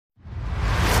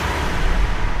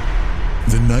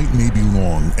night may be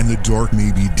long and the dark may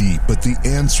be deep, but the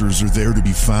answers are there to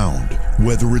be found.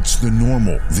 Whether it's the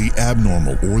normal, the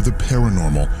abnormal, or the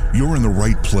paranormal, you're in the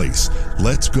right place.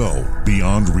 Let's go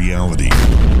beyond reality.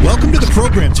 Welcome to the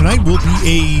program. Tonight will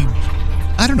be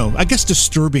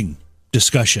disturbing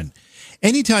discussion.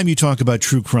 Anytime you talk about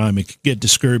true crime, it can get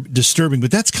disturbing,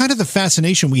 but that's kind of the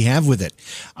fascination we have with it.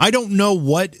 I don't know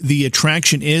what the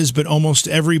attraction is, but almost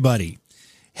everybody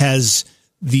has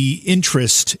the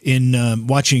interest in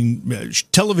watching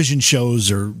television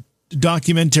shows or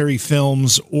documentary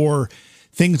films or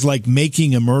things like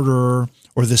Making a Murderer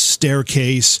or The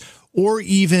Staircase or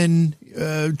even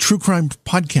true crime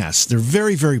podcasts. They're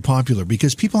very, very popular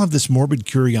because people have this morbid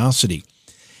curiosity.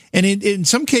 And in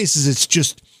some cases, it's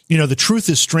just, the truth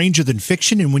is stranger than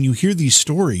fiction. And when you hear these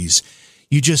stories,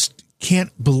 you just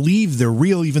can't believe they're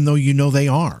real, even though you know they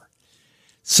are.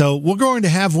 So we're going to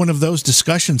have one of those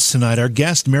discussions tonight. Our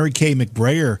guest, Mary Kay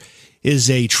McBrayer, is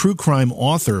a true crime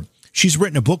author. She's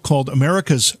written a book called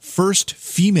America's First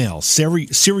Female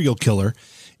Serial Killer,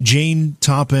 Jane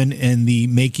Toppan and the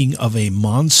Making of a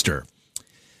Monster.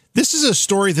 This is a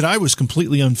story that I was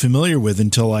completely unfamiliar with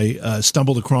until I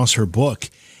stumbled across her book.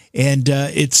 And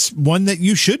it's one that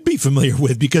you should be familiar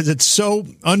with because it's so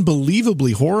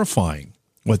unbelievably horrifying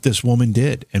what this woman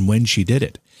did and when she did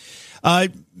it.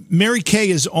 Mary Kay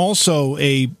is also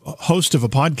a host of a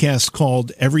podcast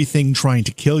called Everything Trying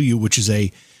to Kill You, which is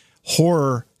a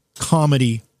horror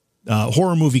movie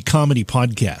comedy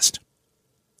podcast.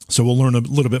 So we'll learn a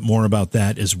little bit more about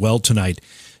that as well tonight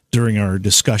during our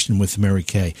discussion with Mary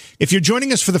Kay. If you're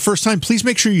joining us for the first time, please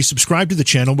make sure you subscribe to the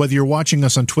channel, whether you're watching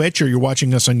us on Twitch or you're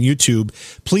watching us on YouTube.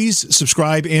 Please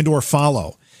subscribe and or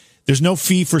follow. There's no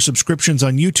fee for subscriptions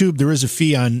on YouTube. There is a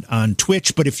fee on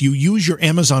Twitch, but if you use your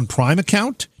Amazon Prime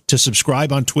account to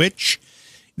subscribe on Twitch,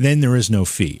 then there is no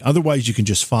fee. Otherwise, you can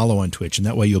just follow on Twitch, and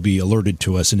that way you'll be alerted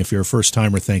to us. And if you're a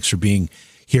first-timer, thanks for being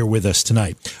here with us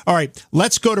tonight. All right,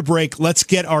 let's go to break. Let's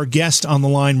get our guest on the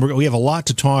line. We have a lot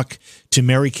to talk to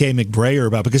Mary Kay McBrayer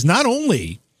about because not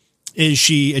only is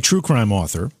she a true crime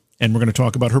author, and we're going to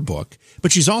talk about her book,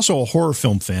 but she's also a horror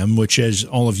film fan, which, as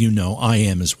all of you know, I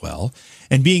am as well.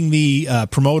 And being the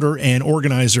promoter and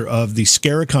organizer of the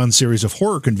Scaricon series of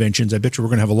horror conventions, I bet you we're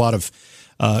going to have a lot of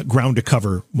ground to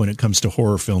cover when it comes to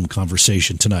horror film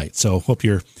conversation tonight. So hope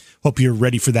you're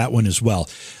ready for that one as well.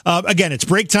 Again, it's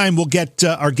break time. We'll get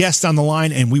our guest on the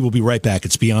line, and we will be right back.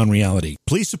 It's Beyond Reality.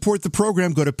 Please support the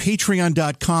program. Go to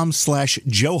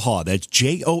patreon.com/Johaw. That's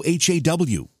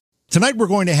JOHAW. Tonight, we're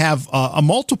going to have a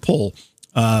multiple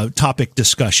topic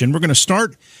discussion. We're going to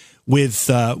start with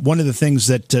one of the things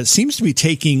that seems to be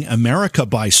taking America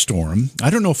by storm. I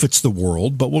don't know if it's the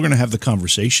world, but we're going to have the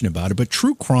conversation about it. But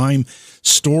true crime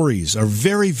stories are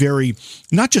very, very,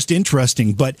 not just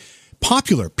interesting, but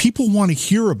popular. People want to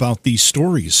hear about these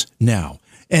stories now.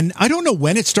 And I don't know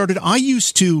when it started. I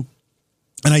used to,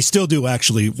 and I still do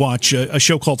actually, watch a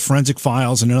show called Forensic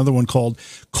Files and another one called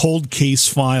Cold Case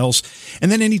Files.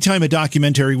 And then anytime a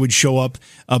documentary would show up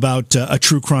about a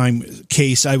true crime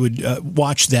case, I would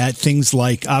watch that. Things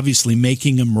like, obviously,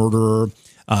 Making a Murderer,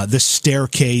 The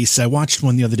Staircase. I watched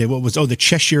one the other day. What was, the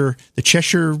Cheshire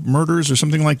Murders or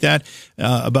something like that,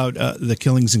 about the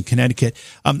killings in Connecticut.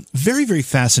 Very, very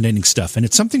fascinating stuff. And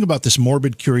it's something about this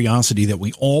morbid curiosity that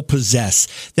we all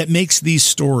possess that makes these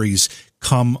stories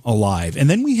come alive.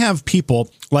 And then we have people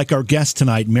like our guest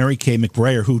tonight, Mary Kay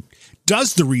McBrayer, who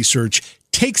does the research,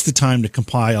 takes the time to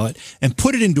compile it, and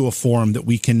put it into a form that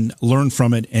we can learn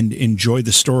from it and enjoy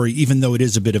the story, even though it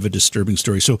is a bit of a disturbing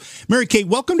story. So, Mary Kay,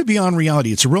 welcome to Beyond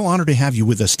Reality. It's a real honor to have you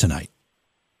with us tonight.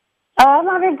 I'm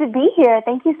honored to be here.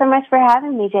 Thank you so much for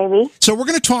having me, JB. So we're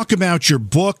going to talk about your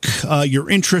book, your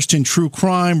interest in true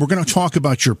crime. We're going to talk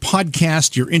about your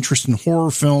podcast, your interest in horror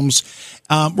films.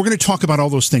 We're going to talk about all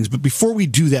those things. But before we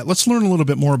do that, let's learn a little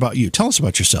bit more about you. Tell us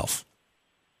about yourself.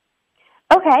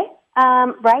 Okay.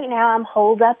 Right now I'm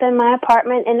holed up in my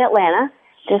apartment in Atlanta,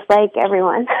 just like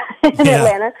everyone in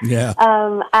Atlanta. Yeah.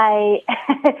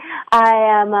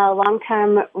 I am a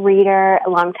long-time reader, a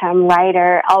long-time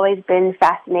writer, always been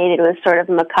fascinated with sort of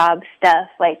macabre stuff.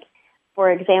 Like, for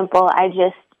example, I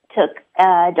just took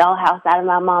a dollhouse out of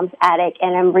my mom's attic,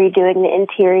 and I'm redoing the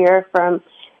interior from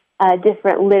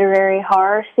different literary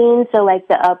horror scenes. So, like,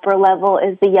 the upper level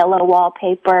is the yellow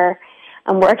wallpaper.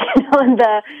 I'm working on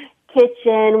the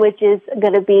kitchen, which is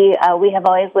going to be, we have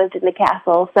always lived in the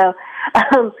castle. So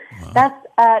that's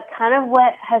kind of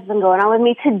what has been going on with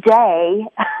me today.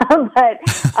 But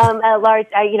at large,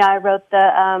 I wrote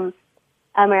the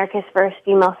America's First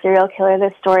Female Serial Killer,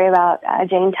 this story about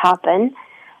Jane Toppan.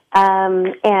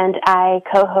 And I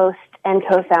co-host and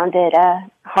co-founded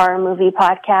a horror movie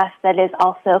podcast that is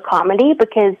also comedy,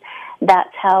 because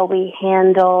that's how we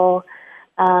handle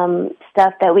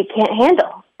stuff that we can't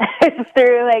handle.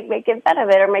 Through like making fun of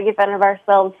it or making fun of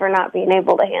ourselves for not being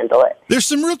able to handle it. There's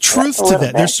some real truth to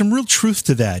that. There's some real truth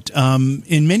to that.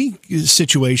 In many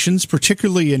situations,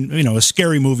 particularly in a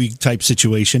scary movie type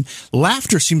situation,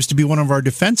 laughter seems to be one of our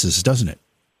defenses, doesn't it?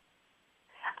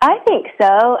 I think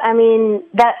so. I mean,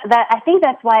 that I think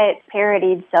that's why it's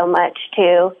parodied so much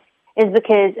too, is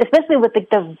because especially with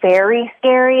the very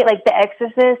scary, like The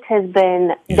Exorcist has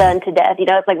been done to death.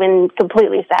 It's like been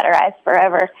completely satirized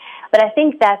forever. But I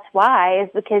think that's why, is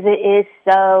because it is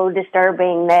so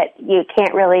disturbing that you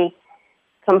can't really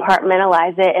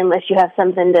compartmentalize it unless you have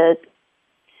something to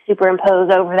superimpose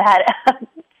over that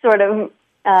sort of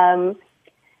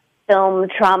film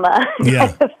trauma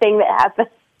type of thing that happens.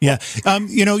 Yeah.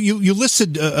 You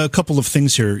listed a couple of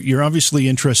things here. You're obviously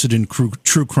interested in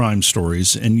true crime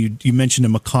stories, and you mentioned a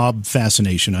macabre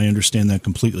fascination. I understand that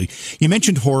completely. You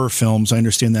mentioned horror films. I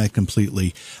understand that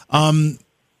completely.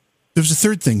 There's a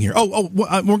third thing here.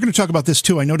 We're going to talk about this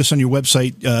too. I noticed on your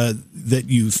website that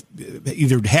you've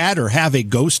either had or have a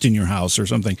ghost in your house or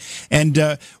something. And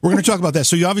we're going to talk about that.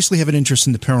 So you obviously have an interest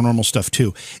in the paranormal stuff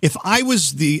too. If I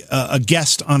was a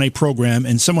guest on a program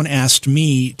and someone asked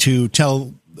me to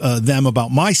tell them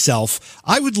about myself,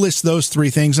 I would list those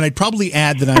three things, and I'd probably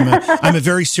add that I'm a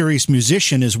very serious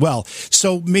musician as well.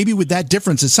 So maybe with that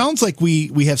difference, it sounds like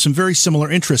we have some very similar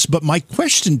interests. But my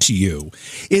question to you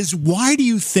is, why do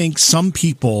you think some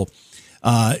people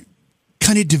kind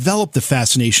of develop the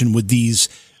fascination with these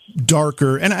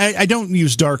darker, and I don't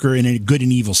use darker in a good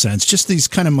and evil sense, just these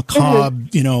kind of macabre,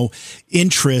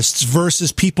 interests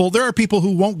versus people. There are people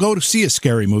who won't go to see a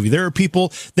scary movie. There are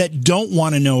people that don't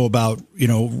want to know about,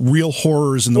 real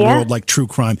horrors in the world like true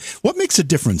crime. What makes a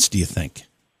difference, do you think?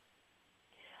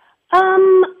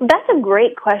 That's a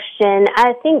great question.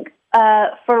 I think,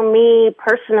 for me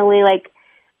personally, like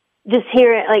just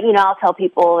hearing, like, I'll tell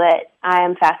people that I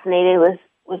am fascinated with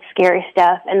scary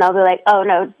stuff, and they'll be like, "Oh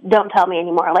no, don't tell me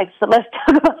anymore." Like, so let's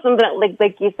talk about something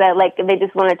like you said, like they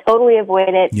just want to totally avoid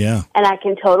it. Yeah. And I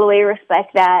can totally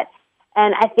respect that.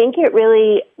 And I think it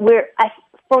really,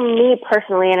 for me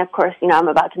personally, and of course, I'm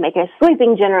about to make a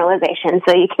sweeping generalization,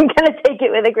 so you can kind of take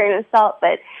it with a grain of salt,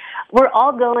 but we're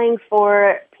all going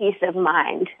for peace of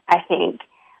mind, I think,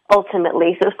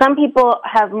 ultimately. So some people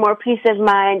have more peace of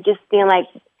mind just being like,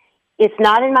 it's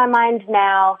not in my mind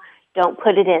now, don't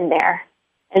put it in there.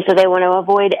 And so they want to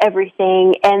avoid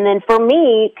everything. And then for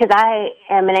me, because I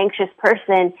am an anxious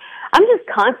person, I'm just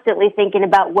constantly thinking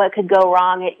about what could go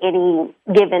wrong at any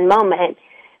given moment.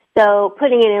 So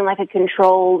putting it in like a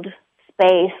controlled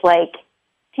space like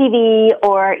TV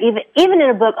or even in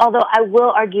a book, although I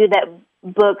will argue that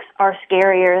books are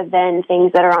scarier than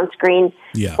things that are on screen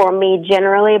for me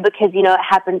generally, because, it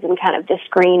happens in kind of the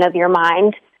screen of your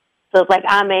mind. So it's like,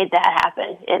 I made that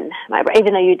happen in my brain,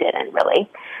 even though you didn't really.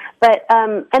 But,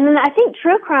 and then I think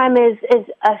true crime is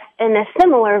in a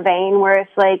similar vein, where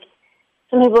it's like,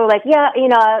 some people are like,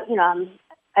 I'm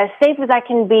as safe as I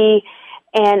can be,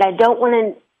 and I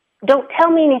don't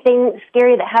tell me anything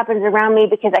scary that happens around me,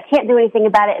 because I can't do anything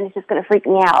about it and it's just going to freak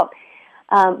me out.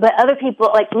 But other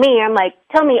people like me, I'm like,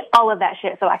 tell me all of that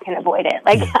shit so I can avoid it.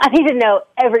 Like, I need to know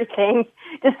everything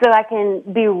just so I can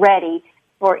be ready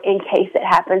for in case it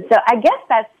happens. So I guess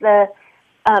that's the,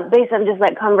 based on just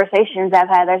like conversations I've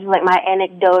had, there's like my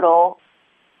anecdotal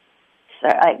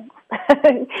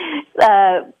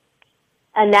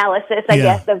analysis, I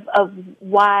guess, of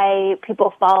why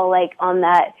people fall like on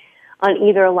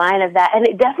either line of that. And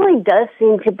it definitely does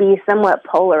seem to be somewhat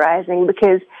polarizing,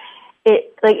 because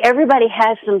it, like, everybody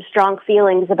has some strong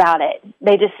feelings about it.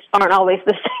 They just aren't always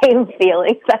the same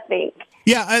feelings, I think.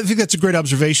 Yeah, I think that's a great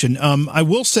observation. I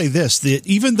will say this, that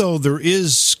even though there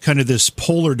is kind of this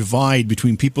polar divide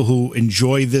between people who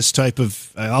enjoy this type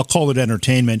of, I'll call it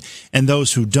entertainment, and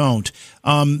those who don't,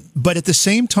 but at the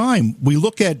same time, we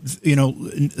look at,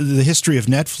 the history of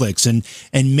Netflix,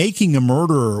 and Making a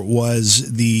Murderer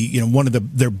was one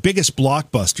of their biggest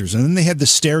blockbusters. And then they had the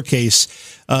Staircase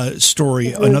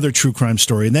story, another true crime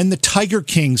story, and then the Tiger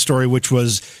King story, which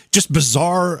was just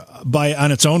bizarre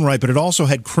on its own right, but it also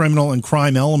had criminal and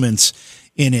crime elements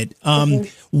in it.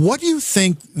 What do you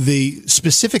think the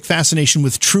specific fascination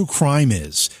with true crime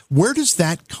is? Where does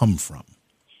that come from?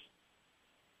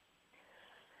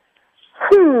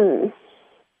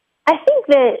 I think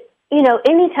that,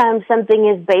 anytime something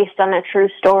is based on a true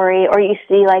story, or you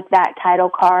see like that title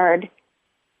card,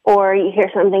 or you hear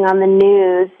something on the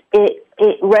news, it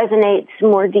resonates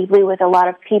more deeply with a lot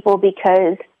of people,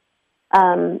 because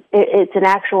it's an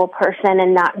actual person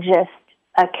and not just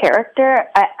a character.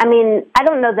 I mean, I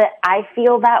don't know that I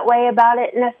feel that way about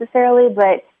it necessarily,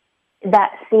 but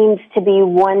that seems to be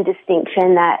one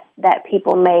distinction that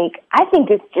people make. I think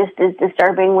it's just as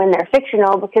disturbing when they're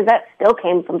fictional because that still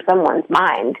came from someone's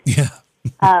mind. Yeah.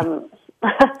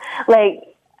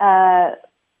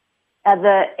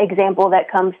 The example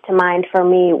that comes to mind for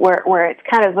me where it's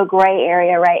kind of a gray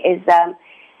area, right, is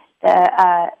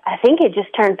I think it just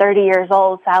turned 30 years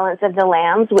old, Silence of the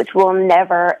Lambs, which will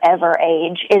never, ever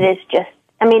age. It is just,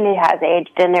 I mean, it has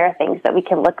aged, and there are things that we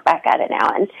can look back at it now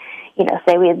and, you know,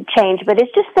 say we had changed, but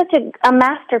it's just such a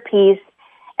masterpiece.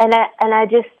 And I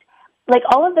just, like,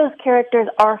 all of those characters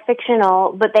are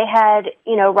fictional, but they had,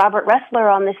 you know, Robert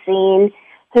Ressler on the scene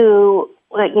who,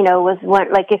 you know, was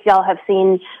one, like, if y'all have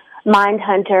seen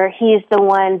Mindhunter, he's the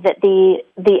one that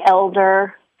the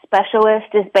elder specialist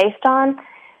is based on.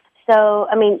 So,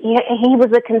 I mean, he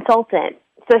was a consultant.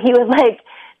 So he was like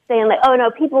saying like, oh no,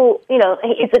 people, you know,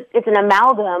 it's an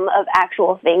amalgam of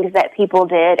actual things that people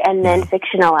did and then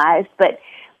fictionalized, but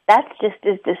that's just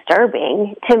as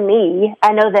disturbing to me.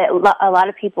 I know that a lot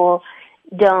of people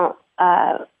don't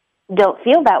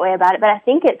feel that way about it, but I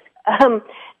think it's,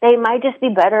 they might just be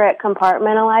better at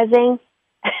compartmentalizing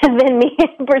than me,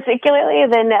 particularly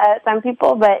than some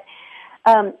people, but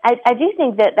I do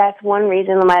think that that's one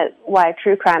reason why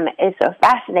true crime is so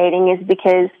fascinating is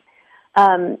because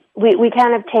we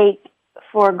kind of take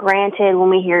for granted when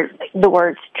we hear the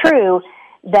words true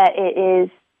that it is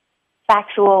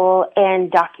factual and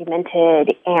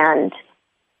documented and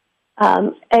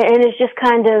it's just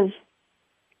kind of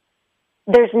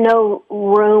there's no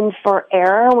room for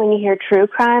error when you hear true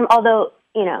crime. Although,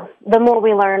 you know, the more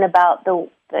we learn about the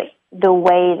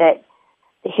way that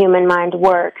the human mind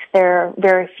works, there are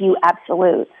very few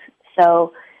absolutes.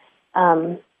 So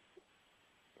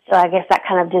I guess that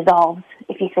kind of dissolves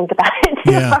if you think about it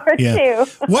too.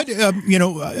 What, you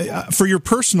know, for your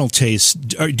personal taste,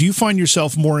 do you find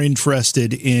yourself more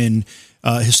interested in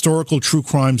historical true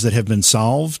crimes that have been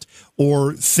solved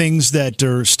or things that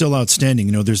are still outstanding?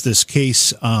 You know, there's this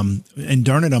case, and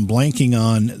darn it, I'm blanking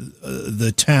on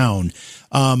the town,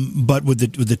 but with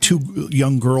the two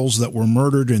young girls that were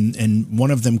murdered and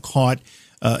one of them caught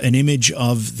an image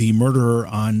of the murderer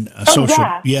on social.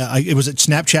 It was at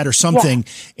Snapchat or something.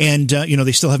 Yeah. And, you know,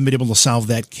 they still haven't been able to solve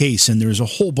that case. And there's a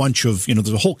whole bunch of, you know,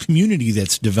 there's a whole community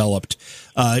that's developed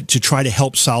to try to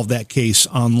help solve that case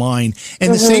online.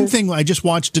 And the same thing, I just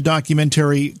watched a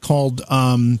documentary called,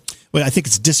 I think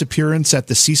it's Disappearance at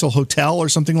the Cecil Hotel or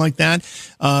something like that.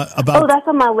 About that's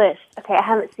on my list. Okay, I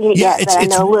haven't seen it yet, but I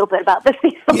know a little bit about the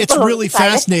Cecil. It's really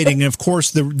fascinating. And of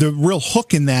course, the real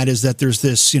hook in that is that there's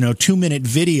this, you know, 2-minute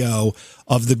video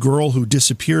of the girl who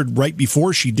disappeared right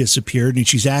before she disappeared, and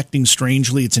she's acting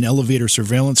strangely. It's an elevator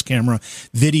surveillance camera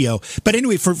video. But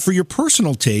anyway, for your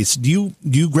personal taste, do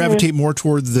you gravitate more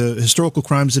toward the historical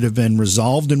crimes that have been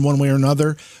resolved in one way or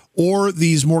another, or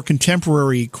these more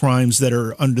contemporary crimes that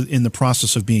are in the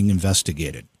process of being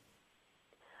investigated?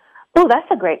 Oh, that's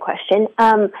a great question.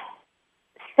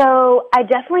 So I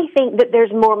definitely think that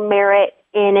there's more merit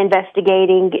in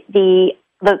investigating the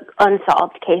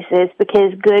unsolved cases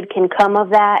because good can come of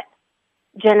that.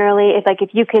 Generally, if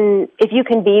you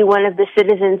can be one of the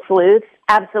citizen sleuths,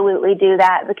 absolutely do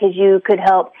that because you could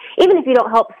help. Even if you don't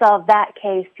help solve that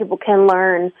case, people can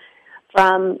learn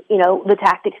from, you know, the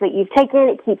tactics that you've taken.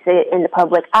 It keeps it in the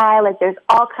public eye. Like there's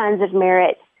all kinds of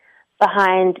merit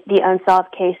behind the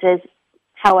unsolved cases.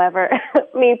 However,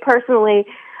 me personally,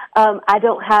 I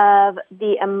don't have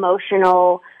the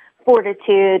emotional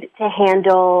fortitude to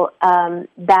handle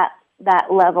that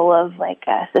level of like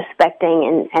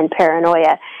suspecting and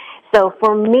paranoia. So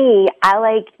for me, I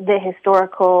like the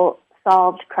historical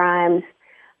solved crimes,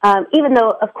 even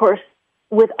though, of course,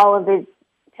 with all of the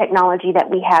technology that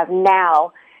we have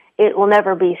now, it will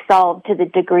never be solved to the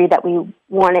degree that we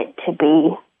want it to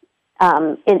be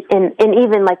in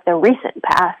even like the recent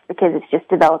past because it's just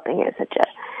developing at such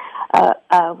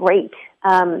a rate.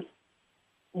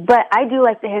 But I do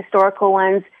like the historical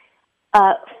ones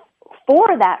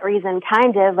for that reason,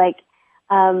 kind of like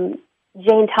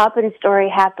Jane Toppin's story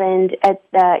happened at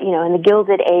in the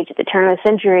Gilded Age at the turn of the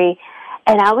century,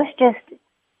 and I was just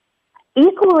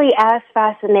equally as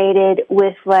fascinated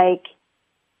with like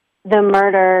the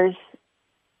murders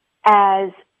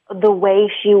as the way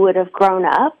she would have grown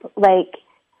up. Like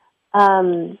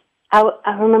I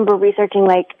remember researching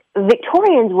like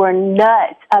Victorians were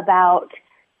nuts about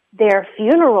their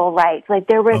funeral rites. Like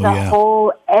there was a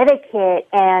whole etiquette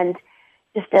and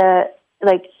just it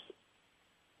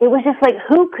was just like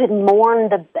who could mourn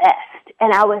the best,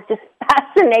 and I was just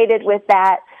fascinated with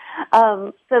that.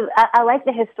 So I like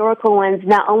the historical ones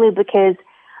not only because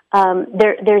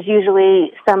there's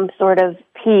usually some sort of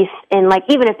peace in, like,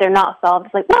 even if they're not solved,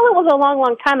 it's like, well, it was a long,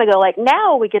 long time ago. Like,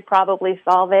 now we could probably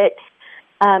solve it.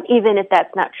 Even if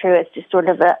that's not true, it's just sort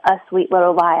of a sweet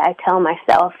little lie I tell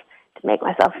myself to make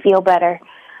myself feel better.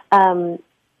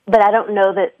 But I don't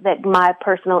know that my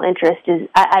personal interest is,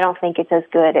 I don't think it's as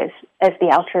good as the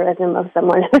altruism of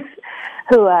someone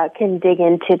who can dig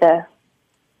into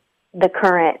the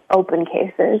current open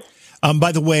cases.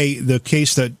 By the way, the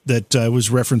case that I was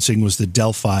referencing was the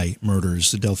Delphi murders,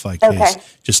 the Delphi case. Okay.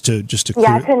 Just to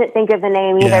I couldn't think of the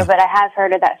name either, but I have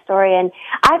heard of that story, and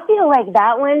I feel like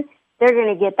that one, they're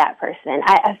going to get that person.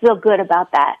 I feel good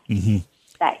about that. Mm-hmm.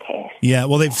 That case. Yeah,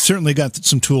 well, they've certainly got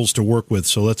some tools to work with,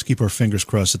 so let's keep our fingers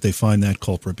crossed that they find that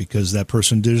culprit, because that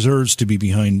person deserves to be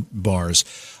behind bars.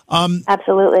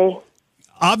 Absolutely.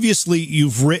 Obviously,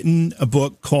 you've written a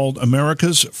book called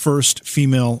America's First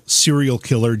Female Serial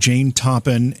Killer, Jane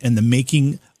Toppan and the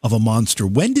Making of a Monster.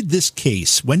 When did this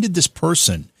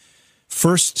person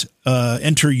first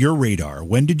enter your radar?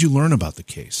 When did you learn about the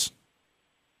case?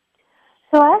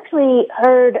 So I actually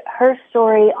heard her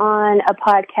story on a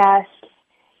podcast,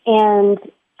 and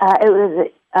it was,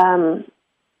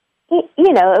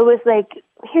 it was like,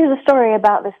 here's a story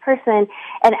about this person.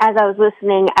 And as I was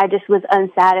listening, I just was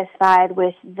unsatisfied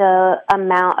with the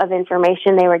amount of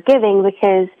information they were giving,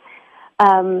 because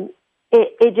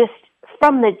it just,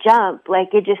 from the jump,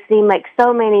 like, it just seemed like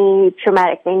so many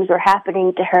traumatic things were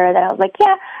happening to her that I was like,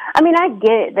 yeah, I mean, I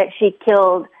get it that she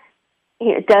killed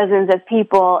dozens of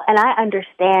people, and I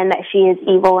understand that she is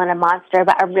evil and a monster,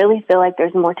 but I really feel like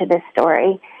there's more to this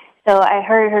story. So I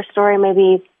heard her story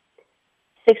maybe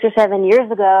 6 or 7 years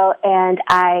ago, and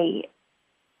I,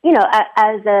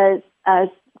 as a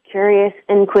curious,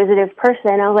 inquisitive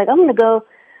person, I was like, I'm going to go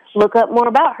look up more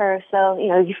about her. So,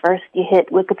 you hit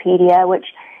Wikipedia, which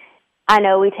I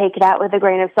know we take it out with a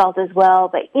grain of salt as well,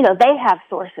 but, they have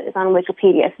sources on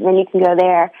Wikipedia, so then you can go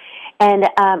there. And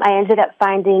I ended up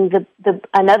finding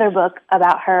another book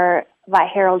about her by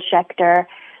Harold Schechter,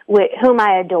 whom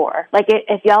I adore. Like,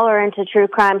 if y'all are into true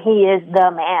crime, he is the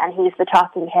man. He's the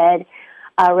talking head.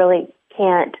 I really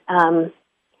can't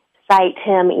cite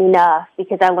him enough,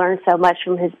 because I learned so much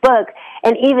from his book.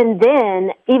 And even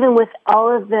then, even with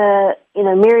all of the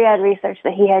myriad research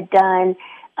that he had done,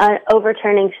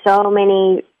 overturning so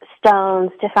many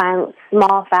stones to find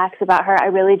small facts about her, I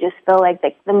really just feel like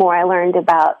the more I learned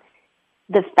about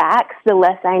the facts, the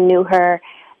less I knew her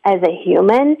as a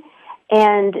human.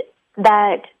 And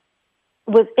that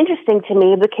was interesting to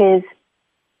me, because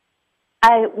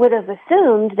I would have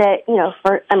assumed that,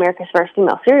 for America's First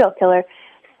Female Serial Killer,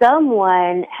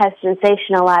 someone has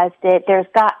sensationalized it. There's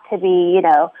got to be,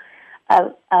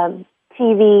 a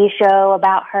TV show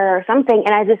about her or something.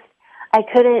 And I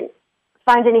couldn't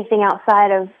find anything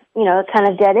outside of, kind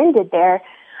of dead-ended there.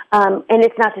 And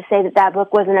it's not to say that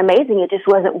book wasn't amazing. It just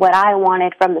wasn't what I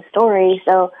wanted from the story.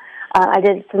 So I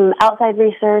did some outside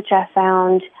research. I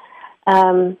found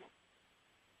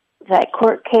that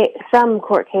some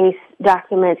court case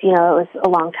documents. It was a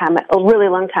really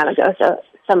long time ago, so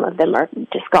some of them are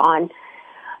just gone.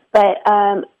 But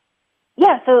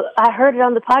so I heard it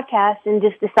on the podcast and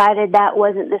just decided that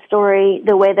wasn't the story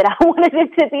the way that I wanted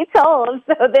it to be told.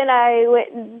 So then I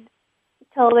went and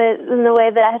told it in the way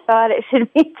that I thought it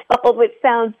should be told, which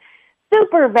sounds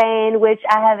super vain, which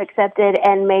I have accepted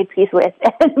and made peace with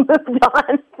and moved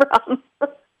on from.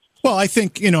 Well, I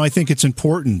think it's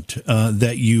important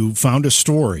that you found a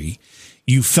story.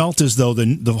 You felt as though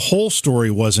the whole story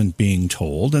wasn't being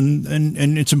told, and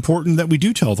it's important that we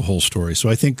do tell the whole story. So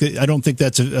I don't think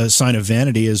that's a sign of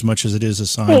vanity as much as it is a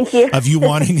sign of you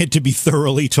wanting it to be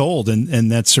thoroughly told,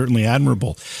 and that's certainly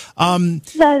admirable.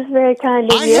 That is very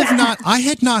kind of you. I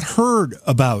had not heard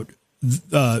about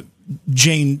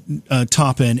Jane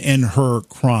Toppan and her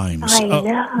crimes,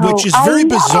 which is very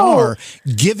bizarre,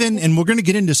 given, and we're going to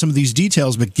get into some of these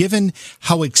details, but given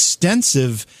how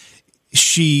extensive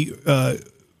she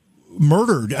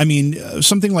murdered. I mean,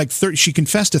 something like she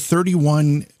confessed to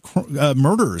 31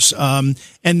 murders, and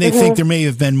they think there may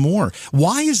have been more.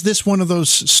 Why is this one of those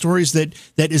stories that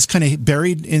is kind of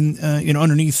buried in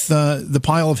underneath the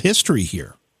pile of history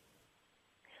here?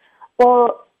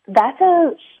 Well, that's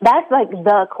like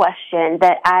the question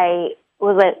that I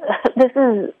was like, this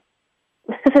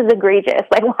is egregious.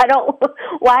 Like, why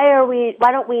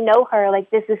don't we know her? Like,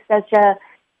 this is such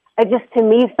it just to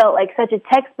me felt like such a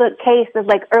textbook case of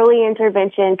like early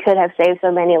intervention could have saved so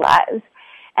many lives.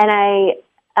 And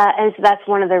and so that's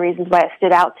one of the reasons why it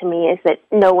stood out to me, is that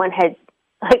no one had,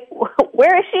 like,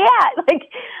 where is she at? Like,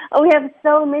 we have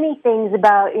so many things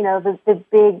about, the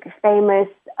big famous,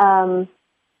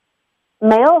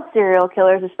 male serial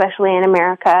killers, especially in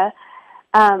America.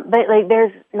 But like,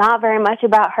 there's not very much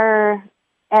about her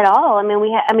at all.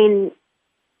 I mean,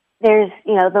 there's,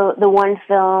 you know, the one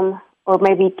film or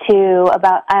maybe two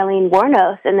about Eileen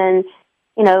Wuornos, and then,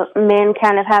 you know, men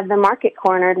kind of have the market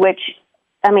cornered, which,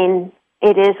 I mean,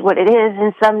 it is what it is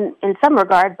in some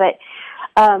regard. But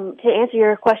to answer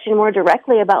your question more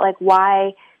directly about like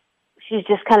why she's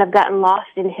just kind of gotten lost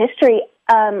in history,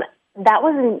 that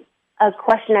wasn't a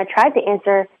question I tried to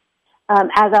answer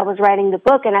as I was writing the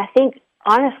book. And I think,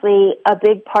 honestly, a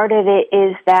big part of it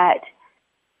is that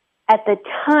at the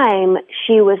time,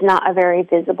 she was not a very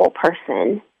visible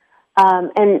person.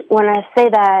 And when I say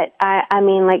that, I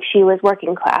mean like she was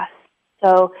working class.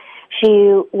 So she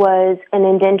was an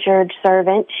indentured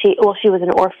servant. She was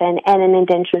an orphan and an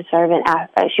indentured servant.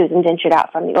 She was indentured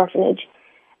out from the orphanage.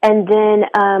 And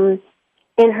then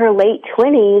in her late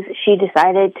 20s, she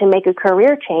decided to make a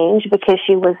career change because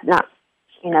she was not,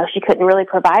 you know, she couldn't really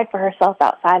provide for herself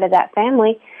outside of that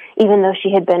family, even though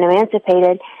she had been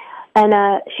emancipated. And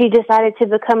she decided to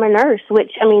become a nurse,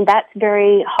 which, I mean, that's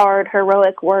very hard,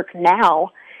 heroic work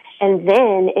now. And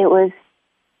then it was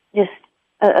just,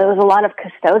 it was a lot of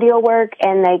custodial work,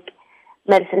 and like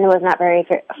medicine was not very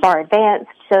far advanced,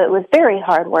 so it was very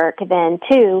hard work then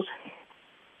too.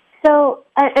 So,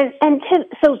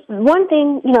 so one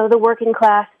thing, you know, the working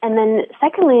class, and then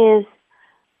secondly is,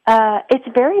 it's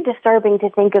very disturbing to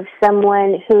think of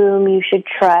someone whom you should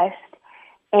trust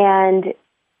and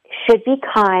should be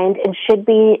kind and should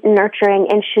be nurturing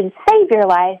and should save your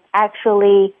life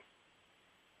actually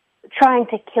trying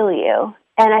to kill you.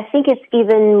 And I think it's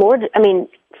even more, I mean,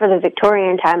 for the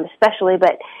Victorian time especially,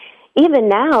 but even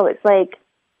now it's like,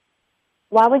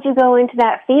 why would you go into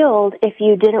that field if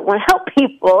you didn't want to help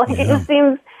people? Yeah. It just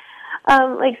seems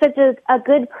like such a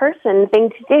good person thing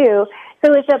to do.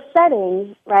 So it's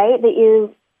upsetting, right,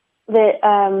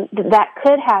 that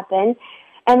could happen.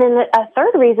 And then a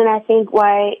third reason I think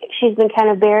why she's been kind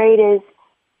of buried is,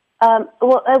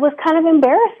 well, it was kind of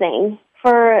embarrassing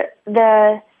for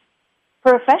the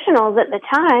professionals at the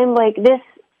time. Like, this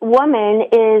woman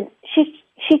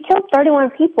she killed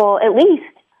 31 people at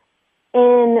least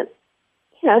in,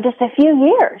 you know, just a few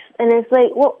years. And it's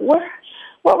like, what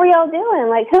were y'all doing?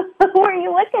 Like, who were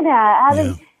you looking at? How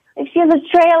did, like, she has a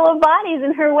trail of bodies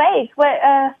in her wake.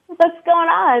 What's going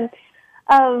on?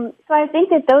 So I think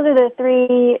that those are the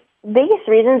three biggest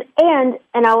reasons. And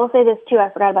I will say this too, I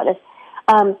forgot about this.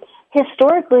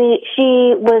 Historically,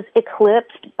 she was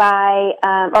eclipsed by,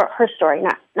 or her story,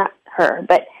 not her,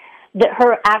 but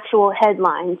her actual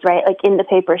headlines, right? Like in the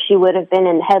paper, she would have been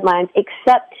in the headlines,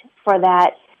 except for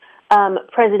that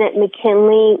President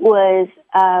McKinley was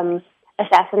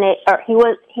assassinated, or he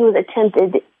was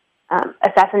attempted,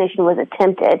 assassination was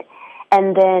attempted,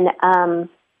 and then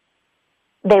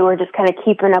they were just kind of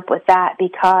keeping up with that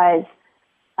because,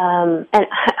 and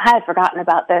I had forgotten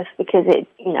about this because it,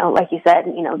 you know, like you said,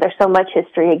 you know, there's so much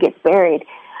history, it gets buried.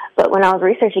 But when I was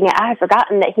researching it, I had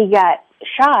forgotten that he got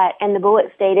shot and the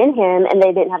bullet stayed in him and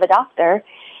they didn't have a doctor.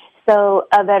 So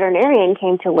a veterinarian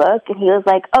came to look and he was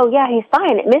like, oh yeah, he's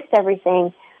fine. It missed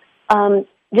everything.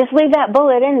 Just leave that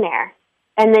bullet in there.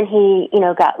 And then he, you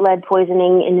know, got lead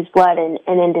poisoning in his blood and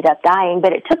ended up dying.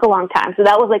 But it took a long time. So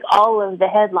that was like all of the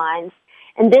headlines.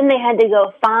 And then they had to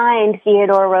go find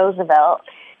Theodore Roosevelt.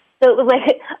 So it was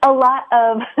like a lot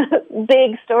of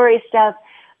big story stuff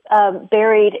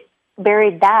buried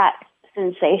that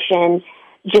sensation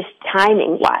just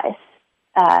timing-wise.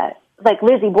 Like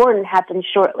Lizzie Borden happened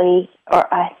shortly,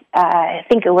 or I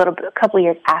think a couple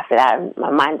years after that.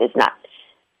 My mind is not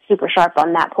super sharp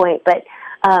on that point. But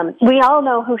we all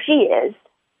know who she is.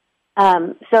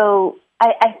 So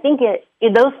I think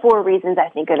those four reasons, I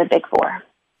think, are the big four.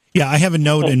 Yeah, I have a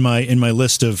note in my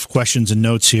list of questions and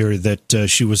notes here that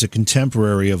she was a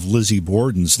contemporary of Lizzie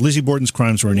Borden's. Lizzie Borden's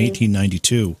crimes were in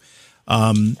 1892.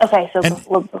 Okay, so a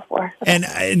little before. Okay.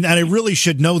 And I really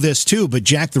should know this too, but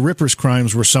Jack the Ripper's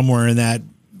crimes were somewhere in that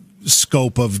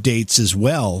scope of dates as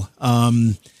well.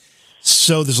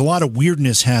 So there's a lot of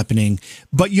weirdness happening.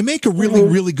 But you make a really,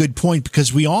 really good point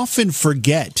because we often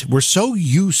forget. We're so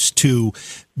used to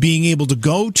being able to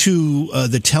go to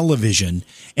the television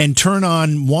and turn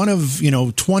on one of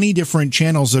 20 different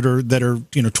channels that are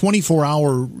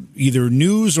 24-hour either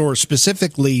news or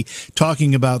specifically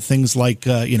talking about things like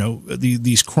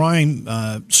these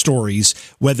crime stories,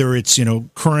 whether it's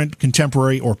current,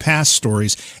 contemporary, or past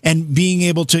stories, and being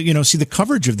able to see the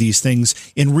coverage of these things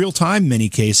in real time, many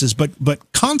cases,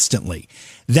 but constantly.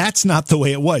 That's not the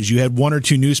way it was. You had one or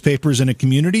two newspapers in a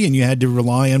community, and you had to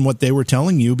rely on what they were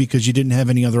telling you because you didn't have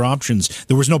any other options.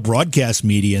 There was no broadcast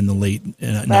media in the late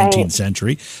 19th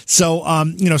century. So,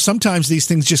 sometimes these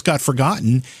things just got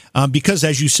forgotten because,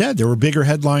 as you said, there were bigger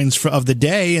headlines of the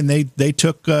day, and they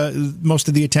took most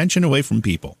of the attention away from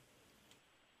people.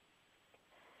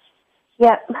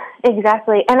 Yep,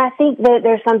 exactly. And I think that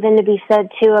there's something to be said,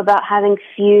 too, about having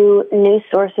few news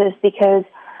sources because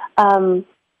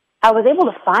I was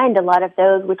able to find a lot of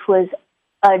those, which was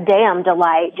a damn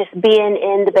delight, just being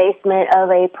in the basement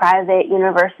of a private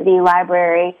university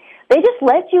library. They just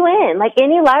let you in. Like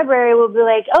any library will be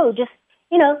like, oh, just,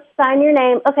 sign your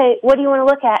name. Okay, what do you want to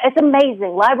look at? It's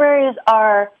amazing. Libraries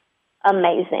are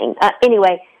amazing.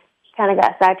 Anyway, kind of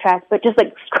got sidetracked, but just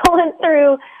like scrolling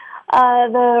through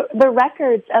the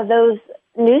records of those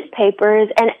newspapers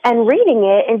and reading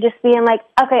it and just being like,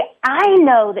 okay, I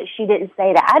know that she didn't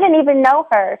say that. I didn't even know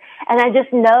her. And I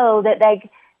just know that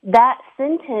that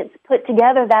sentence put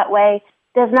together that way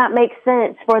does not make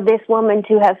sense for this woman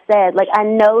to have said. Like, I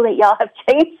know that y'all have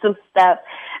changed some stuff.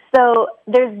 So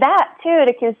there's that, too,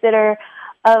 to consider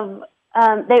of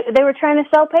they were trying to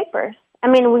sell papers. I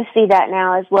mean, we see that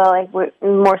now as well. Like, we're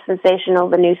more sensational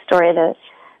the news story,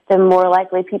 the more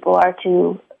likely people are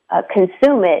to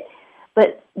consume it.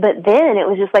 But then it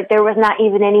was just like there was not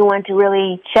even anyone to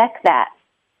really check that.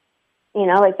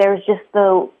 Like there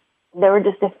were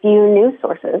just a few news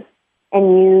sources,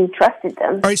 and you trusted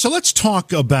them. All right, so let's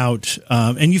talk about,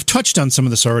 and you've touched on some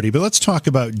of this already, but let's talk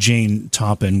about Jane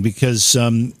Toppan because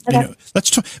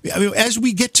let's talk. I mean, as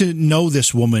we get to know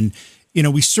this woman,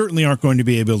 we certainly aren't going to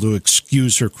be able to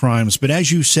excuse her crimes, but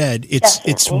as you said,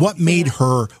 it's what made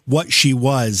her what she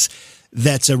was.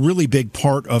 That's a really big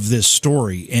part of this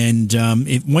story. And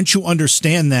once you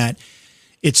understand that,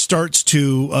 it starts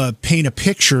to paint a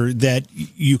picture that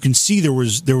you can see there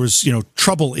was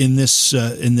trouble in this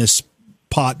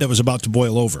pot that was about to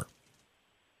boil over.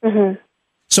 Mm-hmm.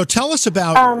 So tell us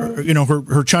about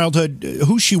her childhood,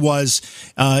 who she was,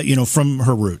 from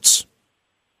her roots.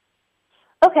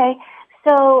 Okay,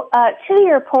 so to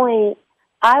your point,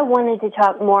 I wanted to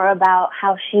talk more about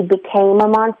how she became a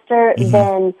monster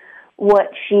than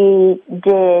what she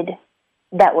did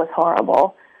that was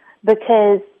horrible,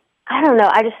 because I don't know,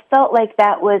 I just felt like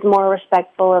that was more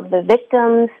respectful of the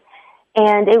victims,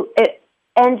 and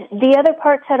and the other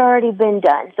parts had already been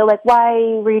done. So like, why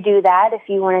redo that if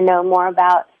you want to know more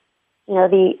about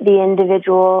the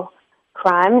individual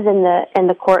crimes and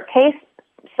the court case?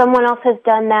 Someone else has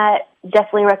done that.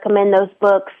 Definitely recommend those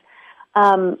books.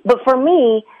 But for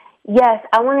me, yes,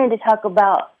 I wanted to talk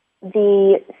about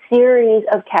the series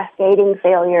of cascading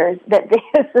failures that the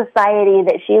society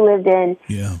that she lived in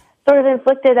sort of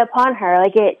inflicted upon her.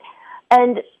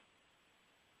 And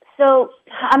so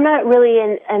I'm not really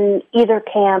in either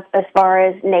camp as far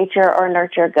as nature or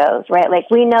nurture goes, right?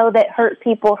 Like, we know that hurt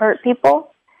people,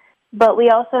 but we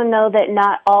also know that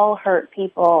not all hurt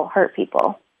people.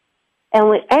 And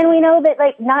we know that,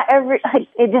 like, not every, like,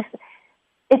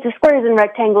 it's a squares and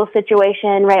rectangles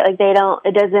situation, right? Like,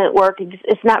 it doesn't work.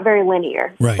 It's not very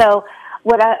linear. Right. So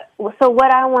what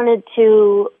I wanted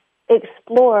to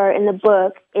explore in the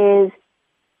book is,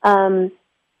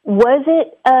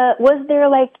 was there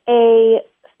like a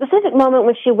specific moment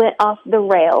when she went off the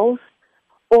rails,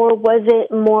 or was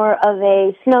it more of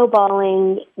a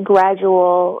snowballing,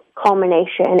 gradual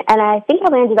culmination? And I think I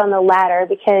landed on the latter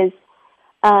because,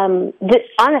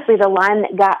 honestly, the line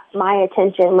that got my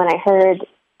attention when I heard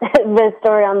the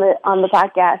story on the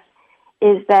podcast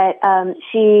is that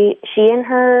she and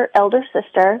her elder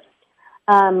sister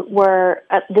were.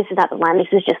 This is not the line.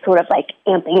 This is just sort of like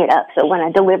amping it up. So when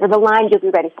I deliver the line, you'll be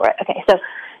ready for it. Okay. So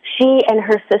she and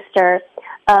her sister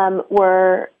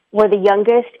were the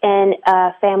youngest in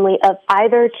a family of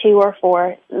either 2 or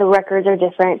 4. The records are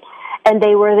different, and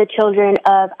they were the children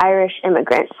of Irish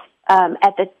immigrants in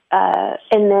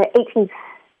the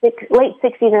late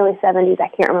 60s, early 70s. I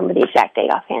can't remember the exact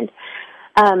date offhand,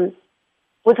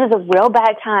 which was a real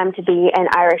bad time to be an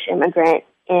Irish immigrant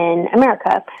in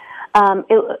America.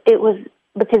 It was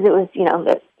because it was,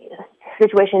 the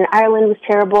situation in Ireland was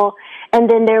terrible, and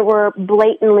then there were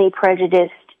blatantly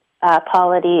prejudiced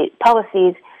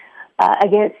policies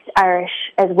against Irish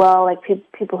as well. Like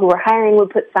people who were hiring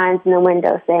would put signs in the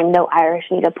window saying "No Irish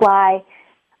need apply."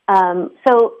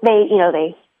 So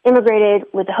they immigrated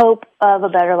with the hope of a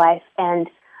better life, and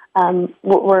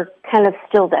were kind of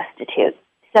still destitute.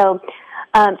 So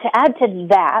to add to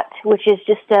that, which is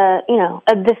just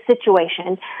this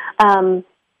situation,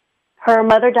 her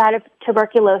mother died of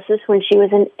tuberculosis when she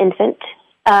was an infant,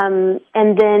 and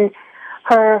then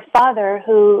her father,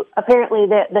 who apparently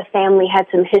the family had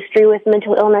some history with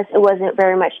mental illness. It wasn't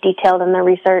very much detailed in the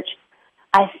research.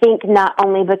 I think not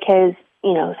only because,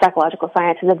 psychological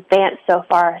science has advanced so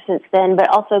far since then, but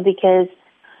also because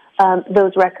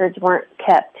those records weren't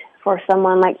kept for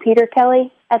someone like Peter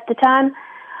Kelly at the time.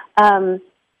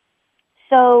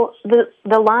 So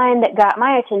the line that got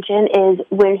my attention is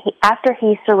after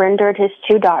he surrendered his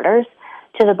 2 daughters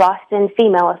to the Boston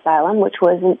Female Asylum, which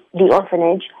was the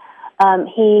orphanage,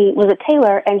 he was a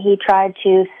tailor and he tried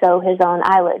to sew his own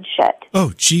eyelids shut.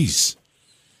 Oh, geez.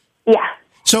 Yeah.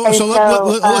 So let's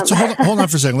hold on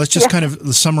for a second. Let's just kind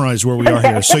of summarize where we are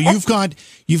here. So you've got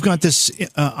this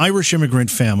Irish immigrant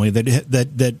family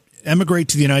that emigrate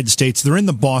to the United States. They're in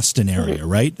the Boston area,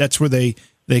 right? That's where they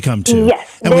come to.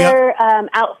 Yes, and they're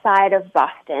outside of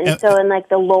Boston, so in like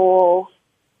the Lowell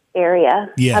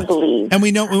area, I believe. And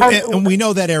we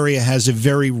know that area has a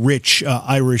very rich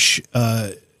Irish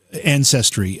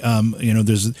ancestry.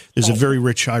 There's a very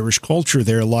rich Irish culture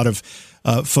there. A lot of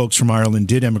folks from Ireland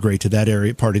did emigrate to that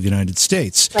area, part of the United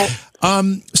States. Right.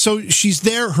 So she's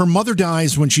there. Her mother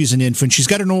dies when she's an infant. She's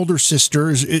got an older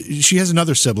sister. She has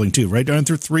another sibling too, right? Aren't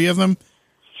there 3 of them?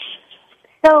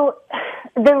 So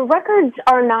the records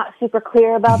are not super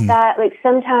clear about that. Like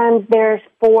sometimes there's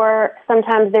 4,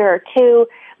 sometimes there are 2,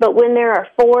 but when there are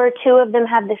 4, 2 of them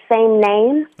have the same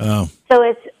name. Oh. So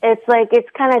it's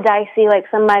kind of dicey, like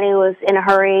somebody was in a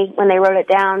hurry when they wrote it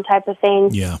down type of thing.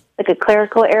 Yeah. Like a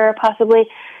clerical error possibly.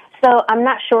 So I'm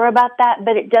not sure about that,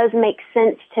 but it does make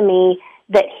sense to me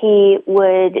that he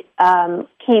would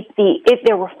if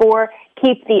there were 4,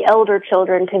 keep the elder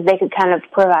children because they could kind of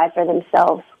provide for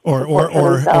themselves.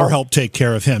 Or help take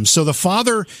care of him. So the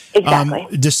father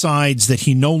decides that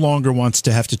he no longer wants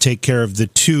to have to take care of the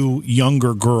 2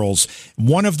 younger girls.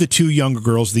 One of the 2 younger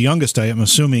girls, the youngest, I am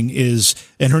assuming,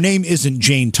 and her name isn't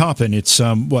Jane Toppin. It's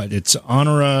It's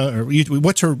Honora.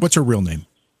 What's her real name?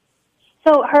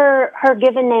 So her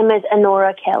given name is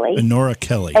Honora Kelly. Honora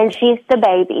Kelly, and she's the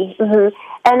baby. Mm-hmm.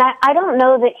 And I don't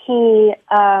know that he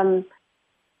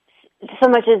so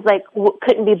much as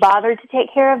couldn't be bothered to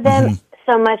take care of them.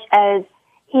 So much as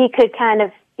he could kind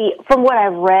of be, from what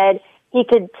I've read, he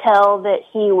could tell that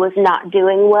he was not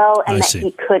doing well and that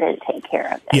he couldn't take care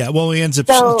of them. Yeah, well, he ends up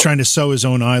trying to sew his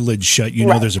own eyelids shut.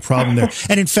 There's a problem there.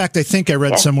 And in fact, I think I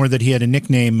read somewhere that he had a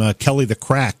nickname, Kelly the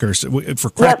Crack, for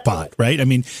crackpot, right? I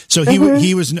mean, so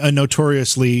he was a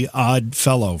notoriously odd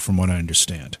fellow, from what I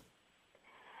understand.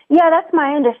 Yeah, that's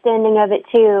my understanding of it,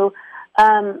 too.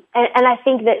 And I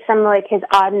think that some of his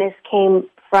oddness came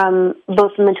from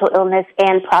both mental illness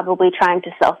and probably trying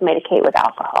to self-medicate with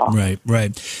alcohol.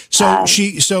 Right. So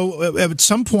so at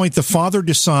some point, the father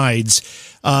decides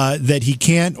that he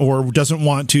can't or doesn't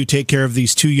want to take care of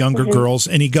these 2 younger girls,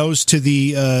 and he goes to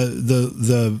the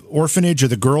orphanage or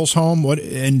the girls' home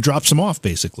and drops them off,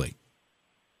 basically.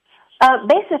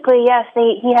 Basically, yes.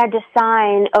 He had to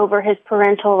sign over his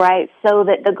parental rights so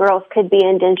that the girls could be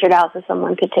indentured out so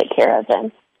someone could take care of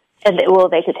them. And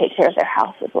they could take care of their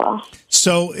house as well.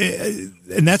 So,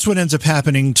 and that's what ends up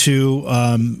happening to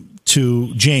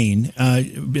Jane.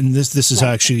 And this is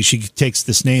actually, she takes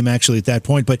this name actually at that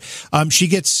point, but she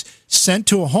gets sent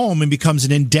to a home and becomes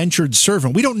an indentured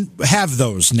servant. We don't have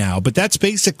those now, but that's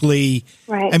basically,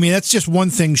 right. I mean, that's just one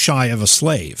thing shy of a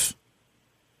slave.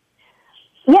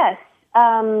 Yes.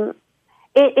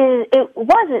 It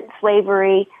wasn't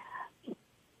slavery,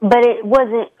 but it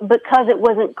wasn't because it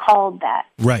wasn't called that.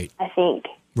 Right. I think.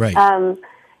 Right.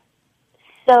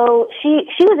 So she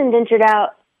was indentured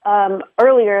out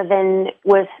earlier than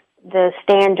was the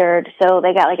standard, so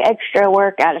they got extra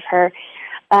work out of her.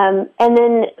 And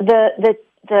then the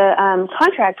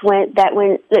contract went that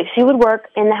when she would work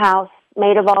in the house,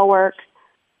 maid of all work,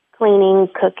 cleaning,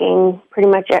 cooking, pretty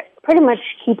much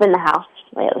keeping the house.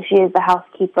 She is the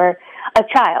housekeeper. A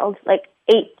child,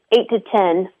 8 to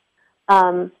 10.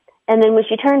 And then when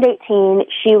she turned 18,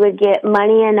 she would get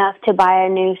money enough to buy a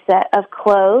new set of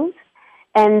clothes,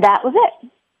 and that was it.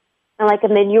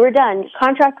 And then you were done. Your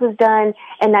contract was done,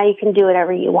 and now you can do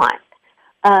whatever you want.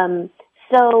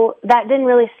 So that didn't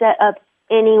really set up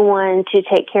anyone to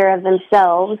take care of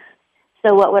themselves.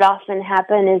 So what would often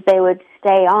happen is they would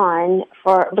stay on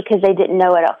because they didn't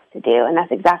know what else to do, and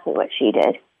that's exactly what she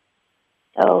did.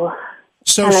 So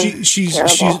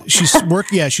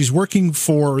she's working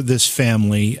for this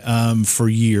family for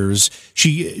years.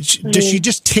 Does she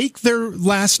just take their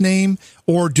last name,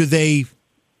 or do they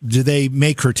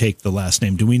make her take the last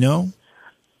name? Do we know?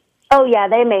 Oh yeah,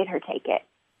 they made her take it.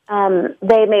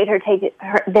 They made her take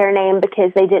their name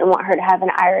because they didn't want her to have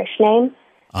an Irish name.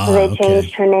 So they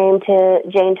changed her name to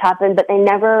Jane Toppin, but they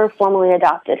never formally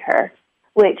adopted her.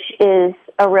 which is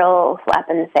a real slap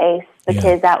in the face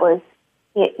because that was,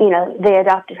 they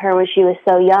adopted her when she was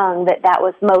so young that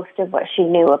was most of what she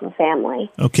knew of the family.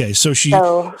 Okay, so she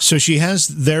has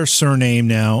their surname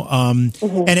now,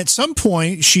 and at some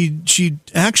point she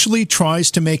actually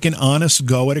tries to make an honest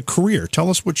go at a career. Tell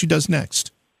us what she does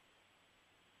next.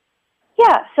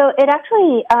 Yeah, so it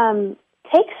actually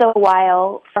takes a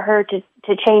while for her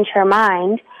to change her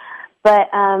mind, but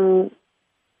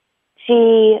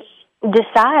she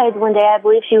decided one day, I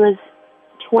believe she was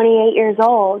 28 years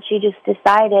old, she just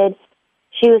decided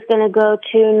she was going to go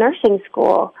to nursing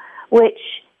school, which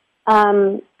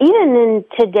even in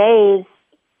today's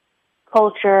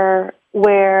culture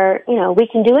where, we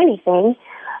can do anything,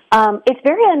 it's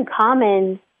very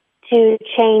uncommon to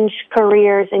change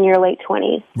careers in your late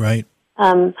 20s. Right.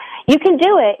 You can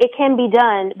do it. It can be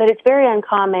done, but it's very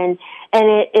uncommon, and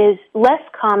it is less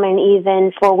common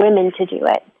even for women to do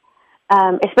it.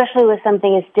 Especially with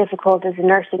something as difficult as a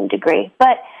nursing degree.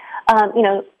 But,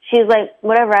 she's like,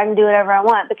 whatever, I can do whatever I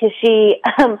want, because she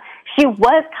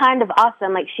was kind of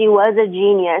awesome. Like, she was a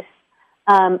genius.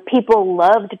 People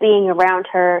loved being around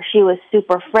her. She was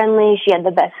super friendly. She had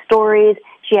the best stories.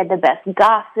 She had the best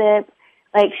gossip.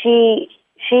 Like, she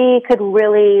could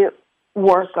really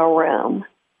work a room,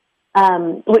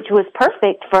 which was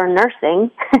perfect for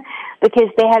nursing because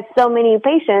they had so many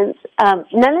patients.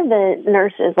 None of the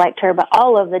nurses liked her, but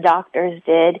all of the doctors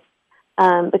did,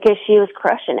 because she was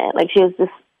crushing it. Like, she was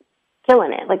just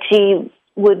killing it. Like, she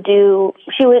would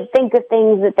think of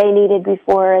things that they needed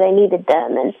before they needed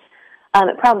them. And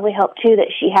it probably helped too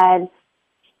that she had,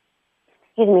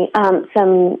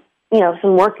 some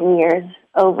working years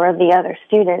over the other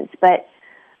students. But,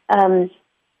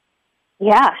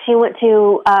 she went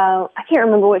to, I can't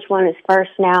remember which one is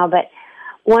first now, but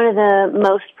one of the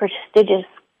most prestigious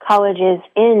colleges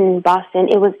in Boston.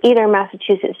 It was either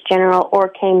Massachusetts General or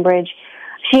Cambridge.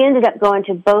 She ended up going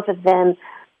to both of them,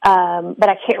 but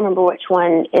I can't remember which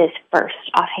one is first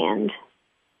offhand.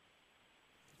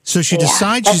 So she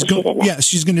decides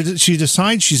she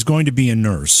decides she's going to be a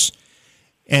nurse.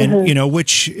 And,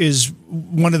 which is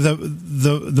one of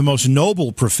the most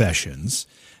noble professions.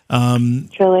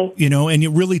 Truly. And it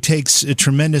really takes a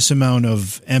tremendous amount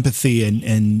of empathy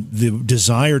and the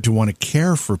desire to want to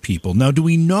care for people. Now, do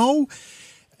we know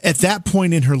at that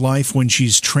point in her life when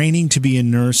she's training to be a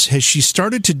nurse, has she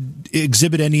started to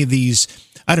exhibit any of these,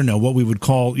 I don't know, what we would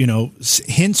call,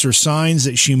 hints or signs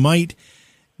that she might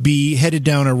be headed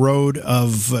down a road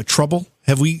of trouble?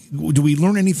 Do we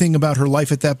learn anything about her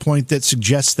life at that point that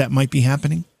suggests that might be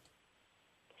happening?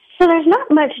 So there's not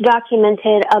much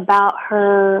documented about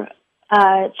her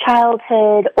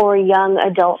childhood or young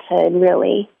adulthood,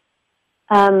 really.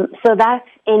 So that's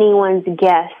anyone's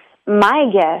guess. My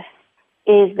guess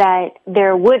is that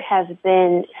there would have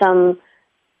been some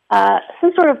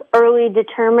sort of early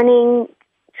determining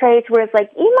traits where it's like,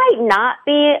 you might not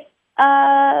be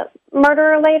a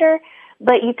murderer later,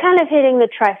 but you kind of hitting the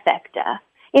trifecta.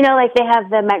 Like they have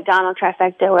the McDonald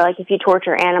trifecta where, like, if you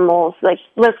torture animals, like,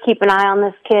 let's keep an eye on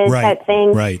this kid type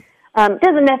thing. Right.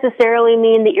 Doesn't necessarily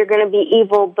mean that you're going to be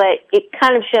evil, but it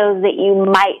kind of shows that you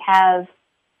might have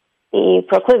the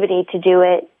proclivity to do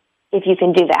it if you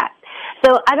can do that.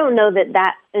 So I don't know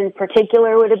that in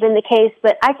particular would have been the case,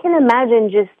 but I can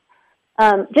imagine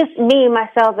just me,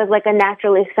 myself, as like a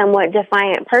naturally somewhat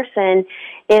defiant person,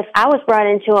 if I was brought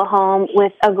into a home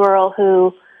with a girl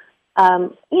who,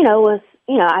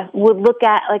 I would look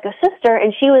at like a sister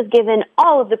and she was given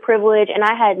all of the privilege and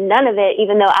I had none of it,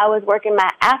 even though I was working my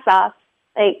ass off.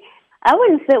 Like, I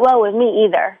wouldn't sit well with me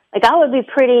either. Like, I would be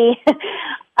pretty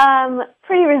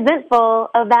resentful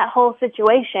of that whole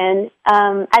situation.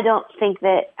 I don't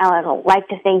like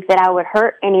to think that I would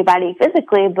hurt anybody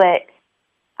physically, but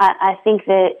I think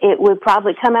that it would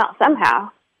probably come out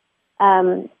somehow.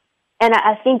 And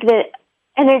I think that,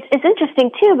 and it's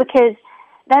interesting too, because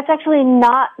that's actually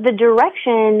not the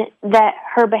direction that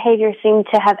her behavior seemed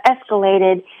to have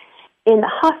escalated in the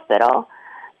hospital.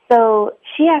 So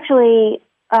she actually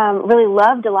really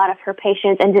loved a lot of her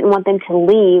patients and didn't want them to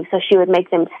leave, so she would make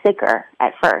them sicker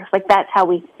at first. Like, that's how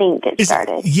we think it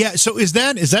started. Yeah, so is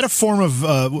that a form of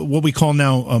what we call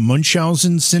now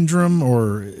Munchausen syndrome,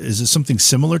 or is it something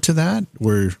similar to that?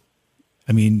 Are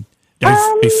you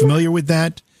familiar with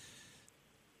that?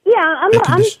 Yeah,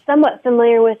 I'm somewhat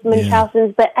familiar with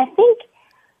Munchausen's, but I think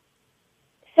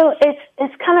so.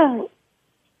 It's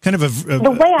kind of a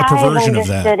the way a perversion I've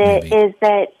understood it is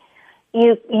that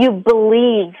you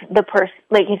believe the person.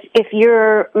 Like, if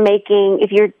you're the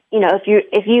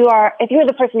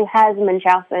person who has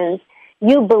Munchausen's,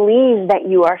 you believe that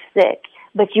you are sick,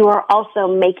 but you are also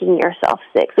making yourself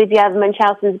sick. So if you have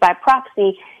Munchausen's by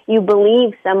proxy, you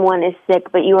believe someone is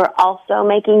sick, but you are also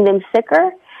making them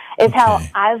sicker, is how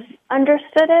I've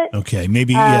understood it. Okay,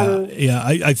 maybe, yeah.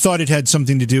 I thought it had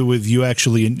something to do with you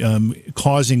actually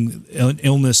causing an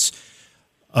illness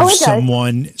of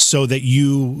someone so that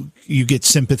you get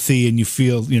sympathy and you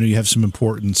feel, you have some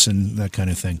importance and that kind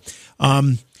of thing.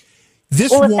 If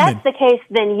that's the case,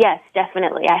 then yes,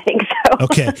 definitely, I think so.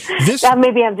 Okay.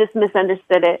 Maybe I've just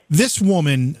misunderstood it. This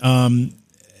woman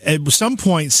at some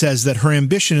point says that her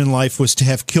ambition in life was to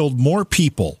have killed more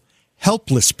people,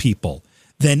 helpless people,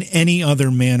 than any other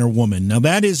man or woman. Now,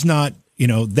 that is not,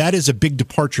 that is a big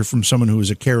departure from someone who is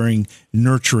a caring,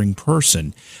 nurturing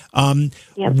person.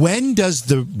 Yep. When does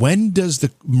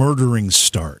the murdering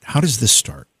start? How does this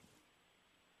start?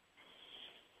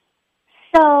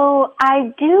 So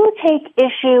I do take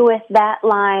issue with that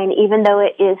line, even though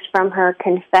it is from her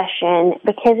confession,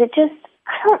 because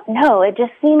I don't know, it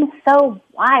just seems so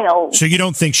wild. So you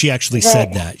don't think she actually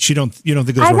said that? You don't think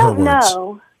those were her words? I don't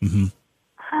know. Mm-hmm.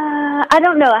 I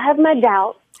don't know. I have my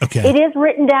doubts. Okay. It is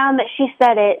written down that she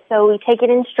said it, so we take it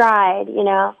in stride,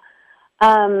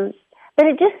 But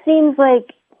it just seems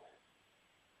like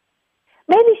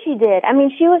maybe she did. I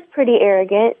mean, she was pretty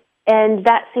arrogant, and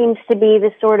that seems to be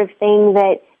the sort of thing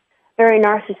that very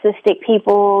narcissistic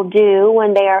people do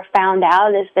when they are found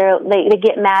out, is they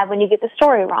get mad when you get the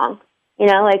story wrong.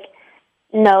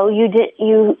 No, you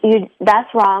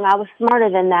that's wrong. I was smarter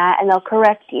than that, and they'll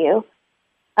correct you.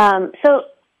 So,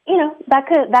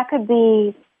 that could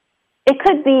be, it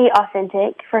could be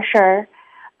authentic for sure.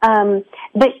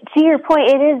 But to your point,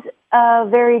 it is a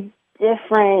very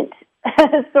different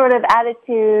sort of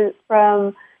attitude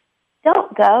from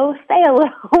don't go, stay a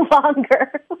little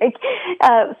longer.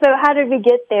 So how did we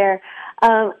get there?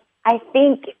 I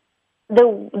think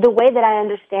the way that I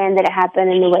understand that it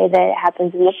happened and the way that it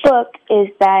happens in the book is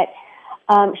that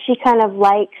she kind of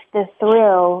likes the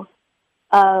thrill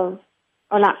of,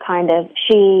 or not kind of,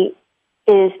 she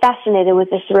is fascinated with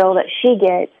the thrill that she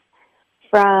gets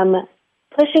from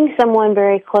pushing someone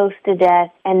very close to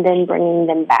death and then bringing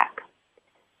them back.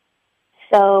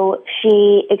 So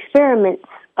she experiments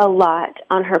a lot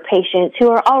on her patients who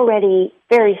are already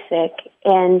very sick,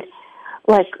 and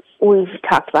like we've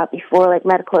talked about before, like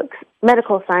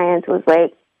medical science was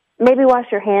like, maybe wash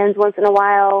your hands once in a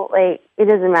while, like it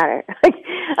doesn't matter.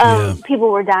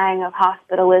 People were dying of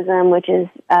hospitalism, which is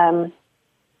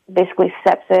basically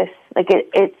sepsis. Like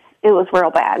it was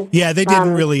real bad. Yeah, they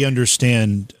didn't really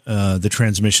understand the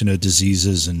transmission of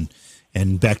diseases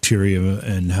and bacteria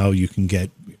and how you can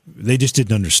they just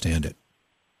didn't understand it.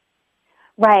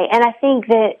 Right, and I think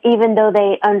that even though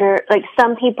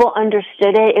some people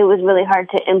understood it, it was really hard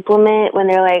to implement when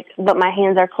they're like, but my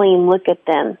hands are clean, look at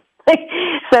them.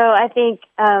 So I think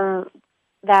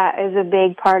that is a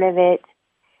big part of it.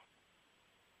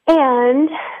 And,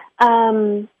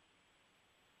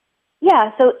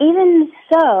 so even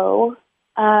so,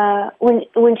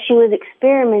 when she was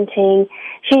experimenting,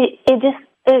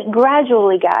 it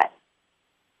gradually got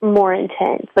more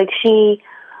intense. Like she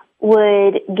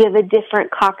would give a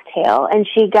different cocktail, and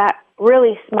she got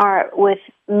really smart with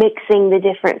mixing the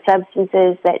different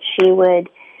substances that she would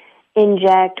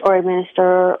inject or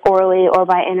administer orally or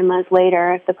by enemas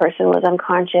later if the person was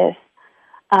unconscious,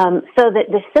 so that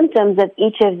the symptoms of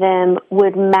each of them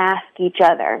would mask each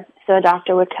other. So a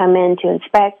doctor would come in to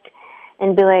inspect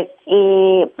and be like,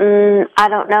 I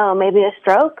don't know, maybe a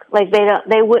stroke? Like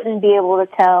they wouldn't be able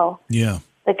to tell. Yeah.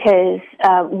 Because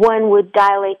one would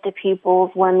dilate the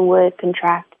pupils, one would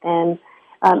contract them.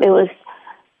 It was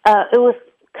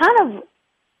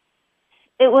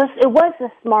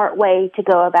a smart way to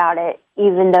go about it,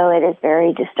 even though it is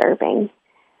very disturbing.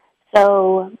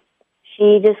 So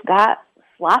she just got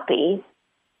sloppy,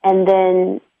 and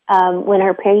then when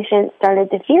her patients started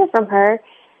to fear from her,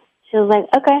 she was like,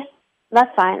 "Okay,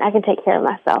 that's fine. I can take care of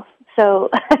myself."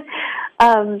 So.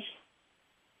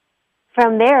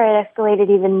 From there, it escalated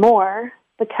even more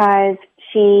because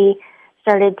she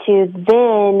started to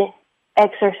then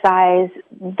exercise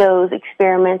those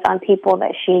experiments on people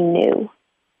that she knew.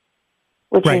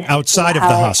 Right, outside of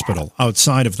the hospital.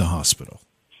 Outside of the hospital.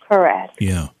 Correct.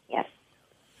 Yeah. Yes.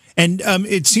 And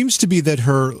it seems to be that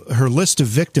her list of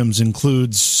victims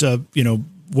includes,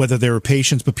 whether they were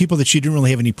patients, but people that she didn't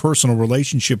really have any personal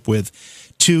relationship with,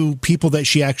 to people that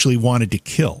she actually wanted to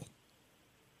kill.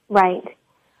 Right.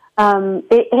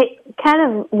 It kind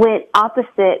of went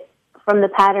opposite from the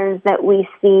patterns that we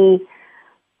see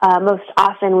most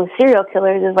often with serial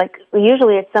killers. Is like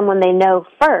usually it's someone they know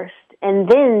first, and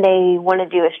then they want to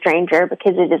do a stranger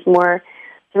because it is more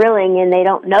thrilling, and they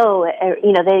don't know.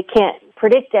 They can't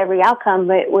predict every outcome,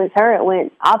 but with her, it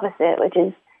went opposite, which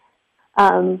is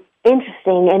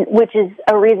interesting, and which is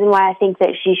a reason why I think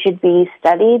that she should be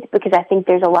studied, because I think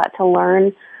there's a lot to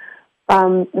learn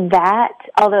from that.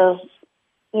 Although,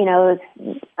 you know,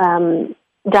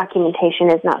 documentation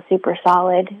is not super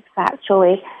solid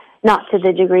factually, not to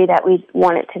the degree that we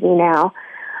want it to be now.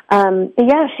 But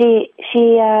yeah, she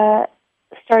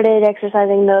started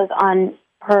exercising those on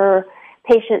her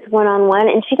patients one-on-one,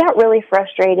 and she got really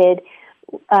frustrated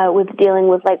with dealing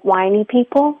with like whiny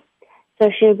people. So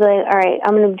she would be like, all right,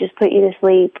 I'm going to just put you to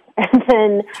sleep. And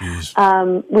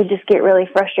then we'd just get really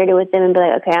frustrated with them and be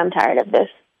like, okay, I'm tired of this,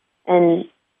 and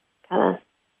kind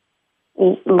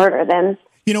of murder them.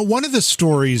 You know, one of the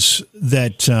stories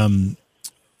that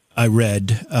I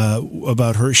read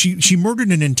about her, she murdered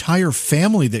an entire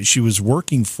family that she was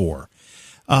working for.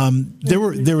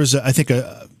 There was, I think,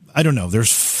 I don't know,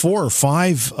 there's 4 or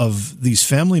 5 of these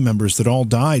family members that all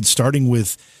died, starting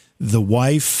with the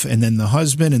wife and then the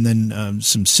husband and then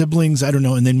some siblings, I don't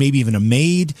know, and then maybe even a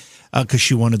maid because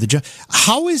she wanted the job.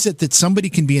 How is it that somebody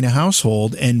can be in a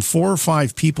household and 4 or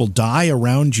 5 people die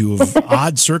around you of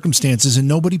odd circumstances and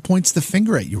nobody points the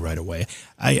finger at you right away?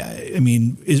 I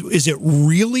mean, is it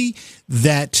really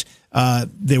that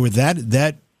they were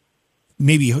that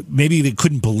maybe they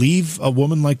couldn't believe a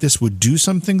woman like this would do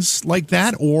some things like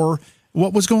that, or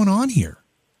what was going on here?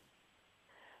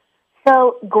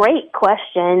 So, great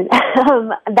question.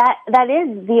 That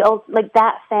is the old, like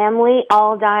that family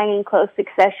all dying in close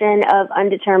succession of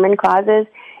undetermined causes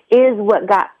is what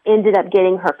ended up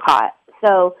getting her caught.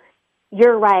 So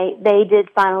you're right. They did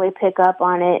finally pick up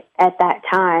on it at that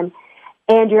time.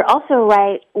 And you're also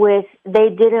right with they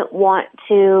didn't want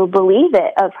to believe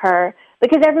it of her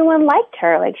because everyone liked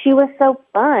her. Like, she was so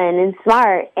fun and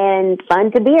smart and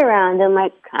fun to be around and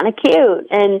like kind of cute.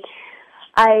 And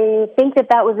I think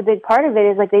that was a big part of it,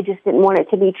 is like they just didn't want it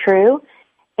to be true.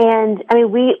 And I mean,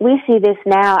 we see this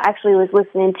now. Actually, was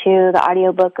listening to the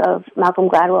audiobook of Malcolm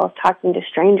Gladwell's Talking to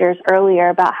Strangers earlier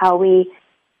about how we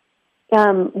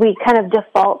kind of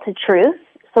default to truth.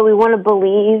 So we want to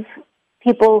believe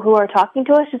people who are talking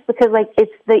to us just because like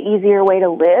it's the easier way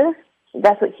to live.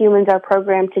 That's what humans are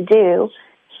programmed to do.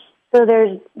 So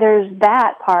there's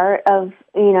that part of,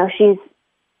 you know, she's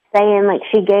saying like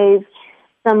she gave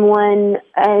someone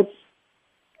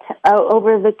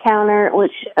over-the-counter,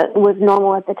 which was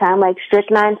normal at the time, like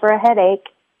strychnine for a headache.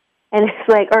 And it's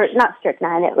like, or not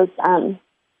strychnine, it was,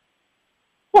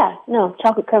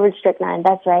 chocolate-covered strychnine,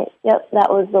 that's right. Yep, that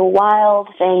was the wild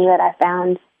thing that I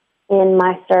found in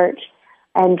my search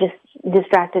and just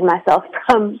distracted myself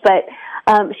from. But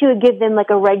she would give them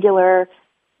like a regular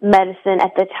medicine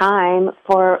at the time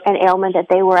for an ailment that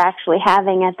they were actually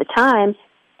having at the time.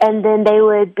 And then they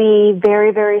would be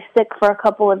very, very sick for a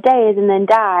couple of days and then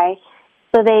die.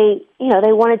 So they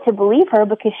wanted to believe her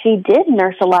because she did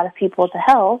nurse a lot of people to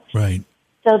health. Right.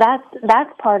 So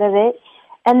that's part of it.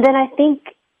 And then I think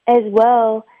as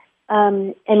well,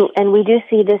 and we do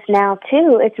see this now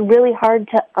too, it's really hard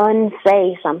to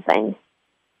unsay something.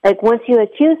 Like once you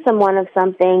accuse someone of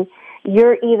something,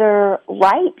 you're either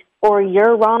right or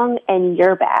you're wrong and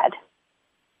you're bad.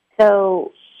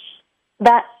 So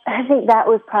I think that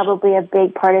was probably a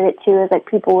big part of it too, is like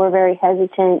people were very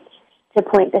hesitant to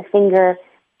point the finger.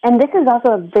 And this is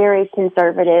also a very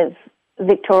conservative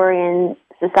Victorian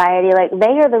society. Like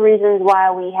they are the reasons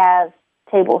why we have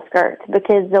table skirts,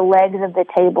 because the legs of the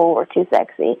table were too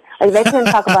sexy. Like they couldn't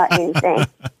talk about anything.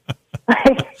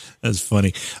 That's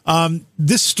funny.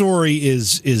 This story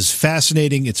is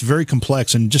fascinating. It's very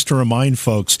complex. And just to remind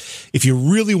folks, if you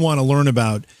really want to learn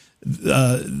about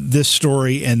this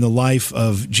story and the life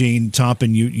of Jane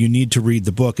Toppan, you need to read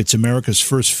the book. It's America's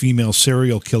First Female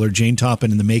Serial Killer, Jane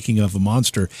Toppan and the Making of a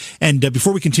Monster. And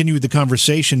before we continue with the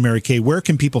conversation, Mary Kay, where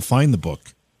can people find the book?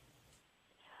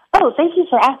 Oh, thank you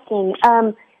for asking.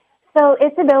 So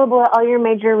it's available at all your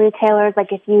major retailers.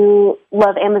 Like if you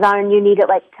love Amazon and you need it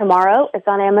like tomorrow, it's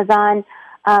on Amazon.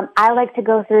 I like to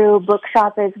go through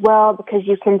Bookshop as well because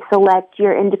you can select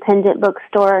your independent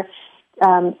bookstore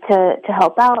to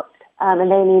help out.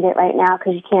 And they need it right now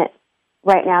because you can't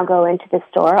right now go into the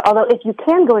store. Although if you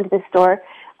can go into the store,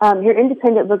 your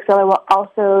independent bookseller will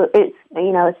also, it's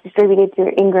distributed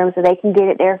through Ingram, so they can get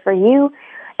it there for you.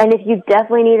 And if you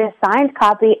definitely need a signed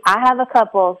copy, I have a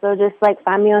couple. So just like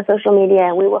find me on social media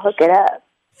and we will hook it up.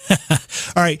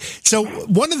 All right. So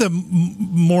one of the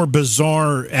more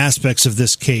bizarre aspects of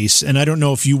this case, and I don't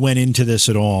know if you went into this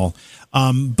at all,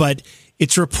 but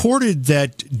it's reported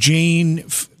that Jane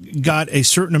got a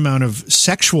certain amount of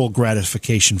sexual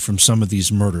gratification from some of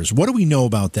these murders. What do we know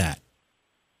about that?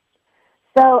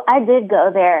 So I did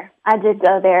go there.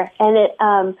 And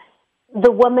it,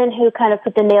 the woman who kind of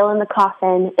put the nail in the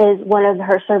coffin is one of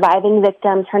her surviving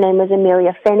victims. Her name is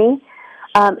Amelia Finney.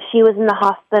 She was in the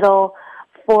hospital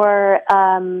for,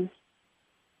 I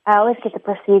always get the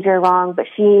procedure wrong, but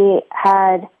she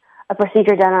had a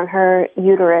procedure done on her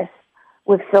uterus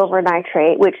with silver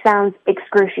nitrate, which sounds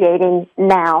excruciating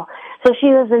now. So she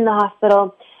was in the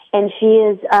hospital, and she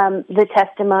is the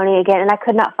testimony again, and I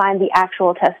could not find the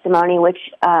actual testimony, which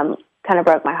kind of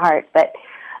broke my heart, but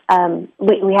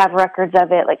we have records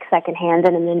of it, like secondhand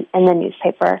and in the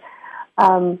newspaper,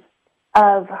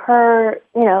 of her,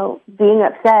 being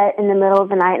upset in the middle of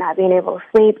the night, not being able to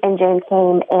sleep, and Jane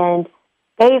came and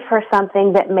gave her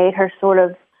something that made her sort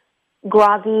of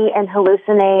groggy and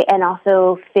hallucinate and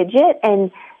also fidget,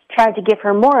 and tried to give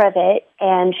her more of it,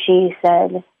 and she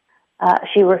said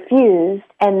she refused,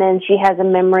 and then she has a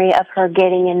memory of her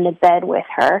getting into bed with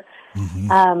her,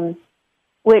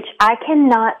 which I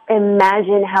cannot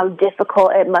imagine how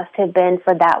difficult it must have been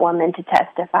for that woman to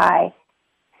testify.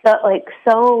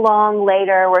 So long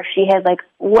later, where she had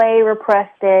way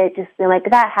repressed it, just been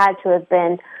that had to have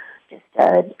been just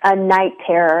a night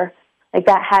terror.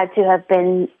 That had to have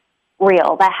been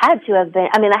real. That had to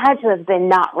have been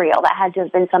not real. That had to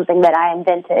have been something that I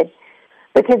invented,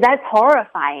 because that's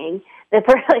horrifying.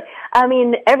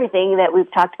 Everything that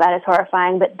we've talked about is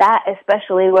horrifying, but that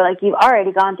especially, where you've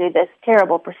already gone through this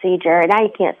terrible procedure, and now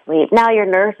you can't sleep. Now your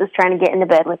nurse is trying to get into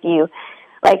bed with you.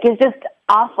 It's just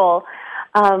awful.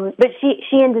 But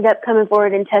she ended up coming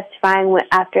forward and testifying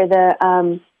after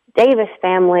the Davis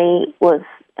family was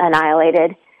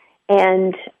annihilated,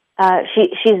 and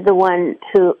she's the one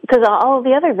who, because all of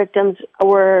the other victims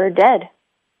were dead.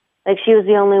 She was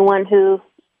the only one who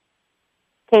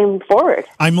came forward.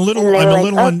 I'm a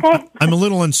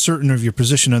little uncertain of your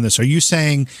position on this. Are you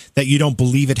saying that you don't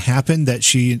believe it happened, that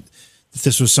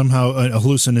this was somehow a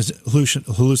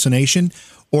hallucination,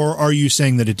 or are you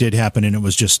saying that it did happen and it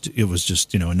was just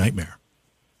a nightmare?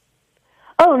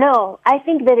 Oh no, I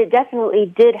think that it definitely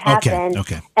did happen.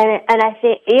 Okay. And I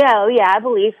think I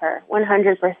believe her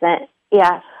 100%.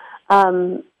 Yeah.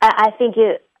 I think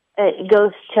it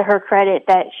goes to her credit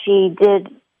that she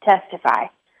did testify.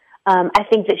 I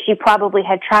think that she probably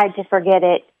had tried to forget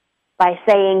it by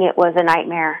saying it was a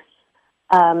nightmare.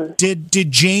 Did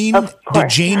Jane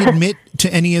admit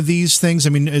to any of these things? I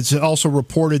mean, it's also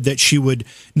reported that she would,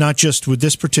 not just with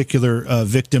this particular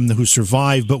victim who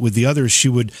survived, but with the others, she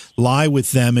would lie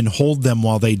with them and hold them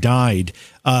while they died.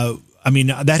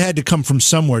 That had to come from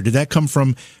somewhere. Did that come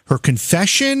from her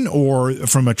confession or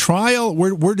from a trial?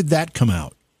 Where did that come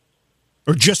out?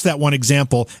 Or just that one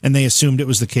example, and they assumed it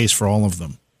was the case for all of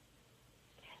them?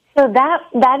 So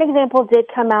that example did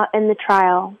come out in the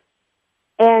trial,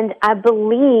 and I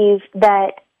believe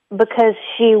that because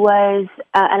she was,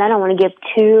 and I don't want to give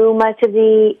too much of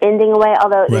the ending away,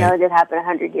 although it did happen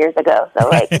 100 years ago, so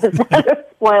it's not a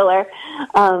spoiler,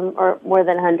 or more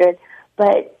than 100.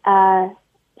 But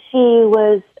she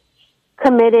was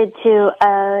committed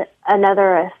to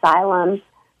another asylum,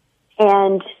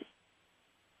 and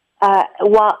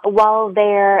while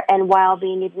there and while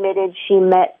being admitted, she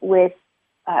met with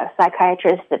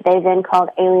psychiatrists that they then called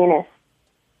alienists.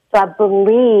 So I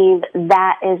believe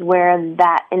that is where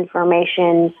that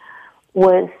information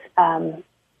was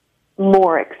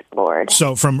more explored.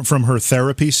 So from her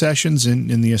therapy sessions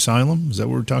in the asylum, is that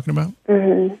what we're talking about?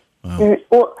 Mm-hmm. Wow. Mm-hmm.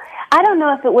 Well, I don't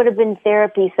know if it would have been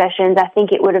therapy sessions. I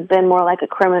think it would have been more like a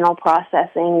criminal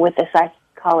processing with a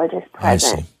psychologist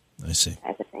present. I see.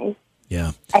 Type of thing.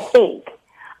 Yeah. I think.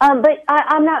 But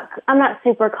I'm not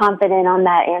super confident on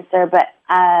that answer, but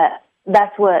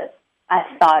that's what I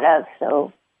thought of,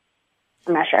 so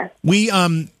I'm not sure. We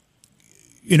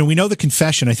know the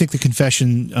confession. I think the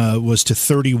confession was to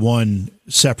 31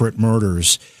 separate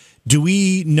murders. Do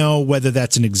we know whether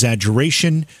that's an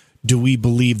exaggeration? Do we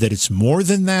believe that it's more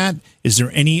than that? Is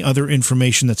there any other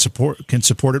information that can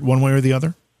support it one way or the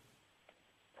other?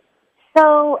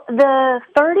 So the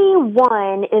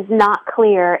 31 is not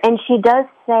clear, and she does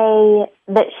say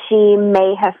that she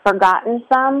may have forgotten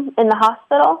some in the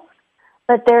hospital,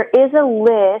 but there is a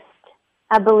list,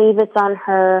 I believe it's on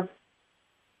her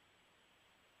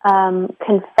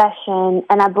confession,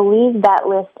 and I believe that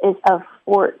list is of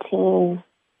 14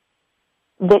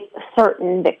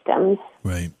 certain victims.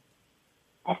 Right.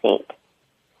 I think.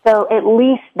 So at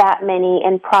least that many,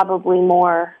 and probably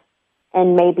more,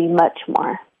 and maybe much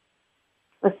more.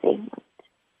 Let's see.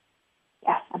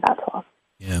 Yeah, about 12.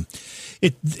 Yeah.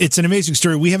 It's an amazing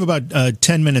story. We have about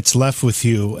 10 minutes left with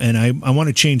you, and I want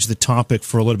to change the topic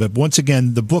for a little bit. Once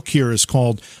again, the book here is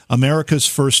called America's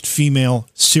First Female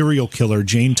Serial Killer,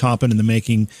 Jane Toppan and the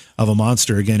Making of a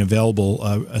Monster. Again, available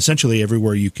essentially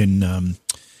everywhere you can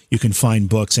you can find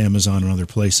books, Amazon and other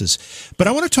places. But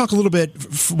I want to talk a little bit,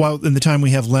 while in the time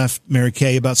we have left, Mary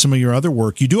Kay, about some of your other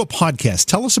work. You do a podcast.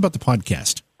 Tell us about the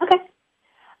podcast. Okay.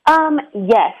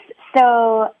 Yes.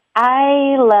 So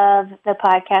I love the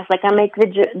podcast. Like, I make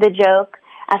the joke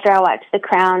after I watch The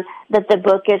Crown that the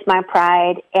book is my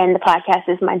pride and the podcast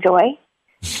is my joy.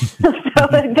 So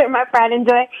they're my pride and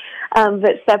joy,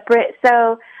 but separate.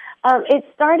 So it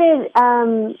started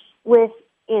with,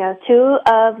 two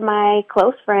of my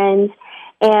close friends,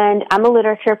 and I'm a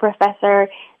literature professor.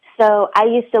 So I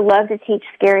used to love to teach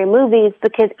scary movies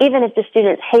because even if the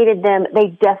students hated them, they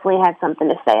definitely had something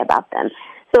to say about them.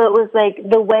 So it was like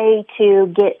the way to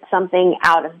get something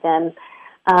out of them.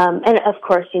 And of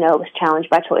course, it was challenged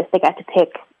by choice. They got to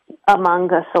pick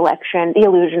among a selection, the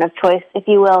illusion of choice, if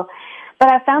you will.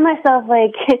 But I found myself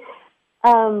like,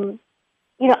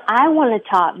 I want to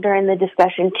talk during the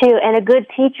discussion too. And a good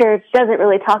teacher doesn't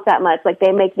really talk that much. Like,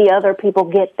 they make the other people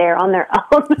get there on their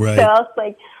own. Right. So I was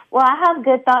like, well, I have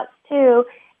good thoughts too,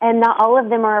 and not all of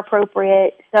them are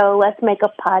appropriate. So let's make a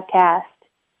podcast.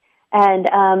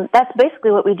 And that's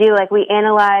basically what we do. Like, we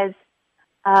analyze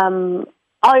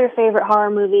all your favorite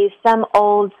horror movies, some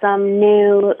old, some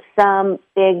new, some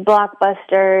big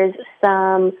blockbusters,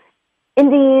 some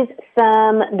indies,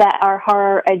 some that are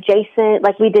horror adjacent.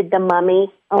 Like, we did The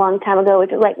Mummy a long time ago,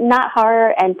 which is like not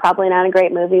horror and probably not a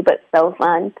great movie, but so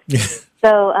fun.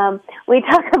 So we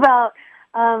talk about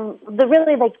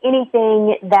really like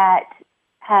anything that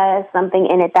has something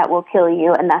in it that will kill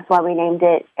you, and that's why we named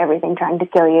it Everything Trying to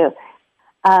Kill You.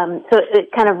 So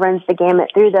it kind of runs the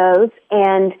gamut through those.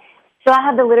 And so I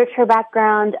have the literature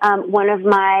background. One of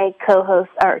my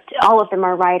co-hosts, or all of them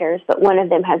are writers, but one of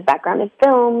them has background in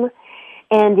film,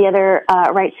 and the other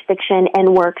writes fiction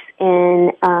and works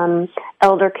in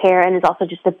elder care and is also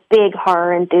just a big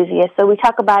horror enthusiast. So we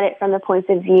talk about it from the points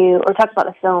of view, or talk about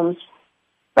the films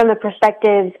from the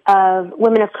perspectives of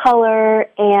women of color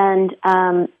and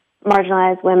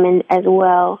marginalized women as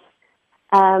well.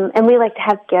 And we like to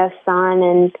have guests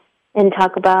on and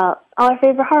talk about all our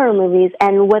favorite horror movies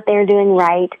and what they're doing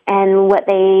right and what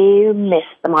they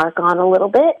missed the mark on a little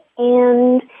bit,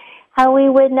 and how we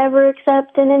would never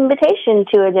accept an invitation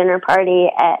to a dinner party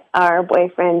at our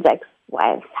boyfriend's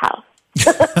ex-wife's house.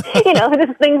 Just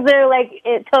things that are like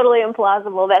totally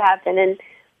implausible that happen in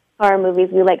horror movies.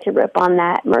 We like to rip on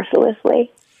that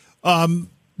mercilessly.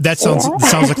 That sounds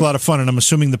like a lot of fun, and I'm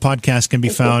assuming the podcast can be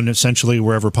found essentially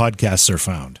wherever podcasts are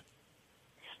found.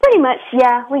 Pretty much,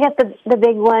 yeah. We got the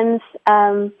big ones.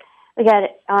 We got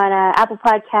it on Apple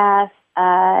Podcasts,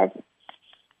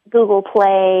 Google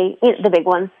Play, the big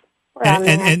ones.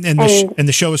 And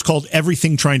the show is called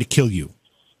Everything Trying to Kill You.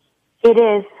 It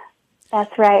is.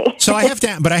 That's right. So I have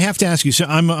to ask you. So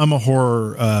I'm a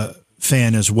horror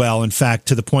fan as well. In fact,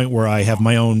 to the point where I have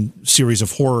my own series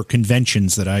of horror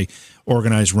conventions that I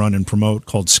organize, run, and promote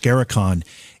called Scaricon.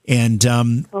 And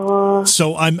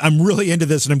so I'm really into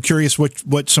this, and I'm curious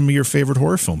what some of your favorite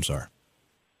horror films are.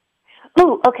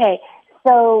 Oh, okay.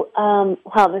 So, I'm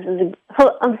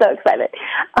so excited.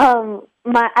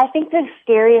 I think the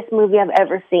scariest movie I've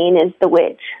ever seen is The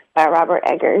Witch by Robert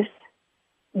Eggers.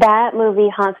 That movie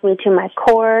haunts me to my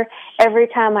core. Every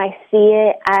time I see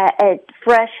it, a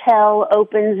fresh hell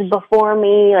opens before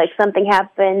me, like something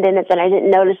happened in it that I didn't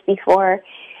notice before.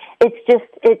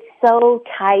 It's so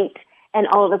tight, and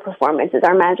all of the performances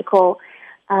are magical.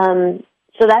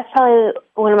 So that's probably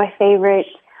one of my favorites.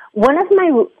 One of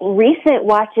my recent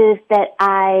watches that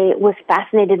I was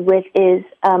fascinated with is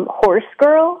Horse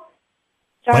Girl,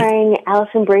 starring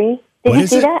Alison Brie. Did you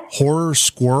see that? Horror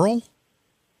Squirrel?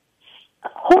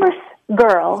 Horse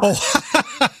Girl. Oh.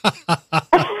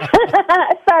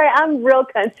 Sorry, I'm real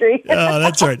country. Oh,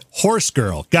 that's all right. Horse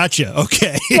Girl. Gotcha.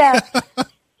 Okay. Yeah.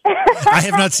 I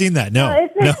have not seen that. No.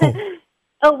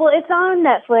 Oh, well, it's on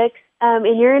Netflix,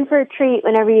 and you're in for a treat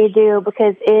whenever you do,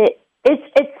 because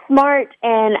it's smart,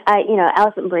 and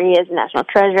Alison Brie is a national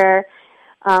treasure.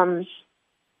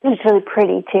 It's really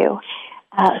pretty too.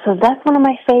 So that's one of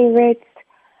my favorites.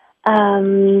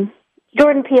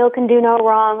 Jordan Peele can do no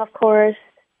wrong, of course.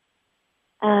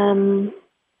 And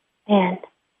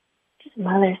just some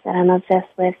others that I'm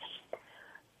obsessed with.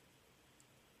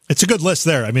 It's a good list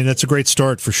there. I mean, that's a great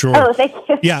start for sure. Oh, thank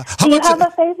you. Yeah. Do you have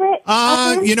a favorite?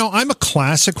 I'm a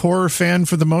classic horror fan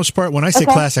for the most part. When I say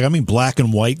classic, I mean black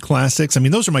and white classics. I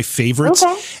mean, those are my favorites.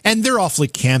 Okay. And they're awfully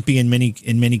campy in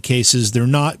many cases. They're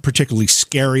not particularly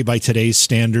scary by today's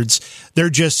standards. They're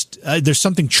just, there's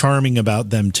something charming about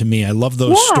them to me. I love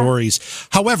those stories.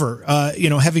 However,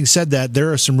 having said that,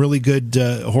 there are some really good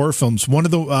horror films. One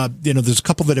of the, there's a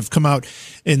couple that have come out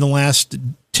in the last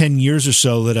 10 years or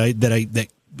so that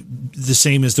the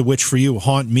same as The Witch for You,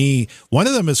 haunt me. One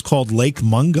of them is called Lake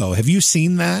Mungo. Have you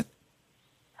seen that?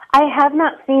 I have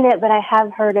not seen it, but I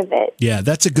have heard of it. Yeah,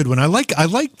 that's a good one. I like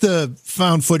the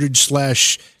found footage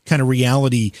 / kind of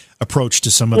reality approach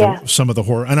to some of the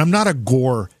horror. And I'm not a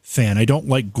gore fan. I don't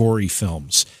like gory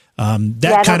films.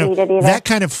 That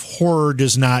kind of horror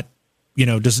does not,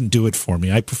 doesn't do it for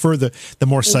me. I prefer the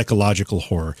more psychological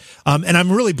horror. And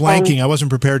I'm really blanking. I wasn't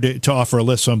prepared to offer a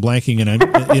list, so I'm blanking. And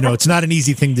I'm, it's not an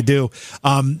easy thing to do.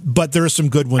 But there are some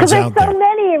good ones out there. There's so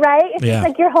many, right? It's just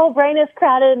like your whole brain is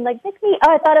crowded. And pick me.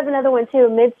 Oh, I thought of another one too.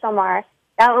 Midsommar.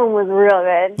 That one was real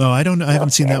good. Oh, I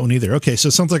haven't seen that one either. Okay, so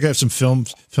it sounds like I have some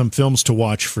films to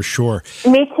watch for sure.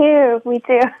 Me too.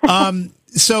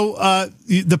 So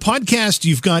the podcast,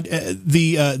 you've got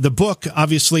the book,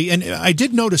 obviously, and I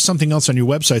did notice something else on your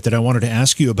website that I wanted to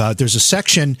ask you about. There's a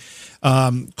section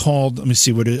called, let me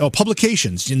see what it is. Oh,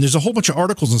 publications, and there's a whole bunch of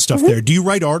articles and stuff there. Do you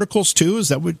write articles too? Is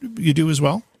that what you do as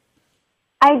well?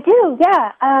 I do,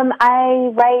 yeah.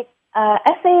 I write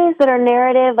essays that are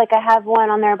narrative. Like I have one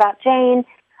on there about Jane.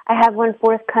 I have one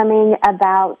forthcoming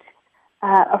about,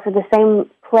 or for the same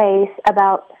place,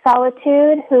 about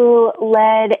Solitude, who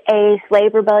led a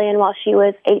slave rebellion while she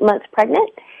was 8 months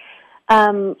pregnant.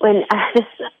 When I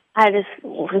just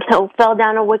fell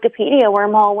down a Wikipedia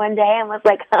wormhole one day and was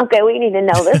like, okay, we need to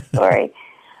know this story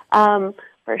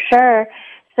for sure.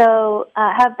 So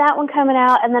I have that one coming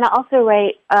out, and then I also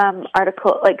write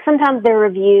articles. Like sometimes they're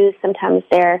reviews, sometimes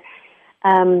they're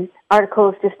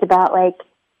articles just about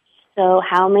so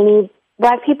how many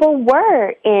Black people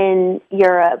were in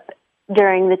Europe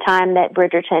during the time that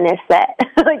Bridgerton is set.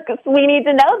 We need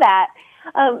to know that.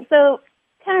 So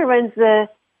kind of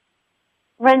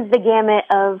runs the gamut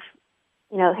of,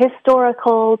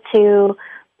 historical to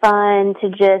fun to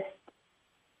just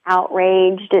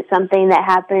outraged at something that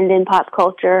happened in pop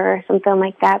culture or something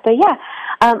like that. But yeah,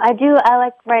 I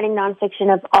like writing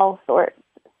nonfiction of all sorts.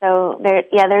 So there's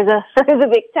a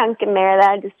big chunk in there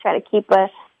that I just try to keep a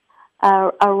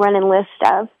running list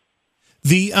of.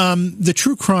 The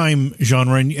true crime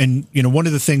genre, and one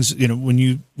of the things, when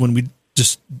we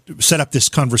just set up this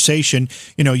conversation,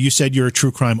 you said you're a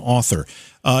true crime author.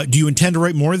 Do you intend to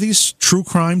write more of these true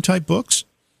crime type books?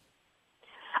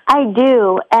 I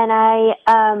do, and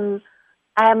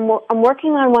I'm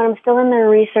working on one. I'm still in the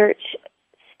research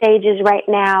stages right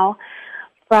now.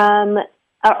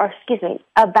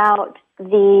 About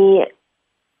the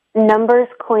numbers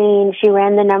queen. She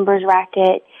ran the numbers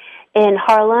racket in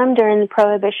Harlem during the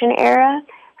Prohibition era.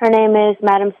 Her name is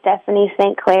Madame Stephanie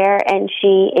St. Clair, and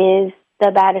she is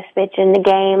the baddest bitch in the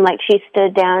game. She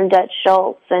stood down Dutch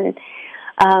Schultz, and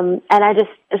I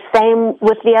just, same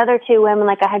with the other two women,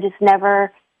 I had just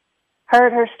never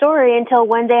heard her story until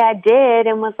one day I did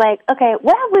and was like, okay,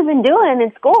 what have we been doing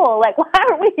in school? Why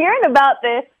aren't we hearing about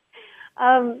this?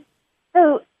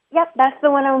 So, yep, that's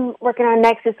the one I'm working on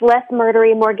next. It's less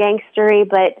murdery, more gangstery,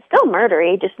 but still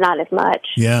murdery, just not as much.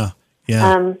 Yeah.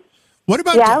 What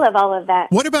about? Yeah, I love all of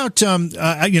that. What about?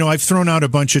 I've thrown out a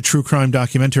bunch of true crime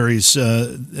documentaries.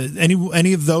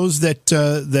 Any of those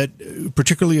that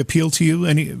particularly appeal to you?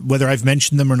 Whether I've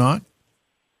mentioned them or not?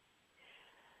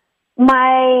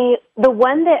 The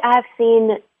one that I've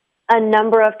seen a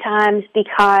number of times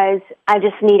because I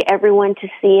just need everyone to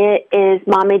see it is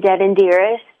Mommy, Dead, and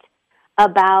Dearest,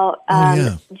 about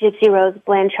Gypsy Rose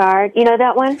Blanchard. You know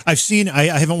that one? I've seen.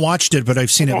 I haven't watched it, but I've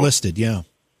seen it listed. Yeah.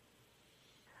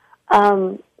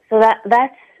 So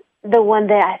that's the one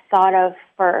that I thought of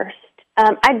first.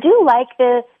 I do like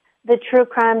the true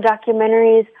crime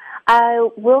documentaries. I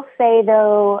will say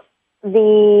though,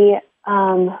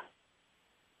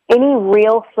 any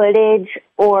real footage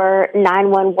or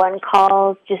 911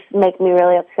 calls just make me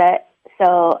really upset.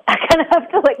 So I kind of have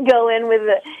to go in with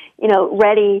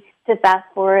ready to fast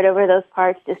forward over those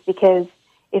parts, just because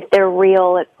if they're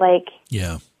real, it's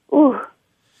ooh,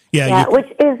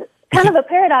 which is kind of a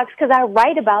paradox because I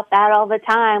write about that all the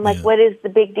time. What is the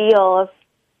big deal of?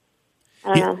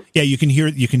 I don't know. Yeah, you can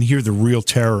hear the real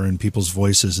terror in people's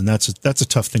voices, and that's a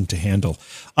tough thing to handle.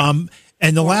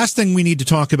 And the last thing we need to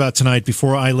talk about tonight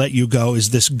before I let you go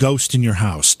is this ghost in your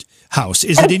house.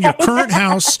 Is it in your current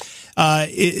house?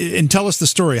 And tell us the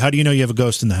story. How do you know you have a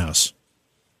ghost in the house?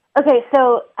 Okay,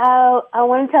 so I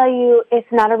want to tell you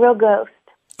it's not a real ghost.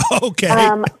 Okay.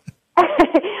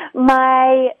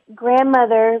 My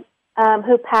grandmother,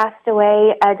 who passed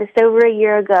away just over a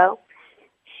year ago,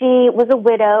 she was a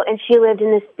widow, and she lived in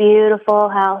this beautiful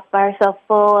house by herself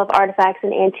full of artifacts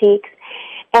and antiques.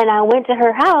 And I went to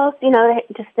her house,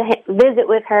 just to visit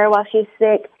with her while she was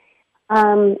sick.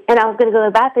 And I was going to go to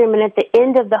the bathroom, and at the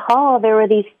end of the hall, there were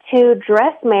these two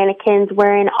dress mannequins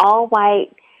wearing all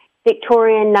white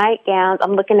Victorian nightgowns.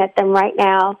 I'm looking at them right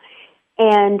now.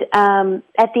 And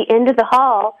at the end of the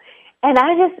hall, and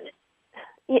I just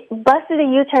busted a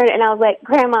U-turn, and I was like,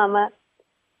 Grandmama,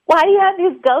 why do you have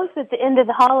these ghosts at the end of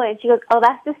the hallway? And she goes, oh,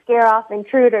 that's to scare off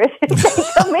intruders. They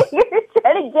come in here to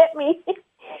try to get me.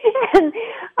 and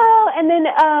then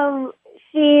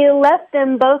she left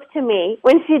them both to me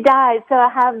when she died, so I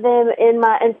have them in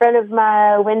front of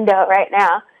my window right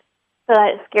now. So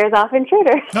it scares off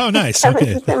intruders. Oh, nice.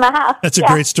 Okay, in my house. That's a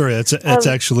great story. It's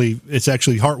actually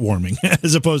heartwarming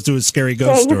as opposed to a scary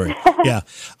ghost story. Yeah.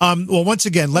 Well, once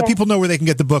again, let people know where they can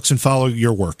get the books and follow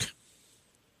your work.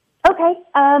 Okay.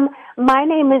 My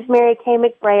name is Mary Kay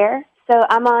McBrayer. So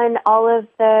I'm on all of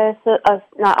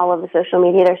not all of the social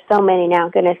media. There's so many now.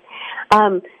 Goodness.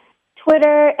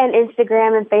 Twitter and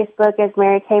Instagram and Facebook as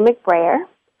Mary Kay McBrayer.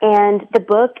 And the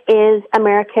book is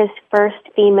America's First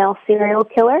Female Serial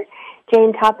Killer,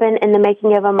 Jane Toppan and the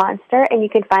Making of a Monster, and you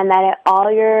can find that at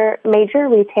all your major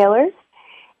retailers.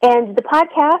 And the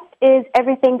podcast is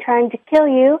Everything Trying to Kill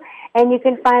You, and you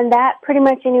can find that pretty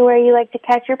much anywhere you like to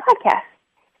catch your podcast.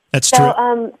 That's true.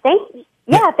 So, thank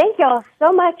y'all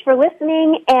so much for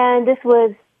listening, and this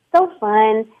was so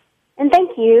fun. And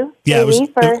thank you,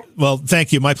 well,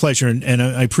 thank you. My pleasure, and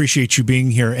I appreciate you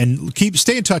being here. And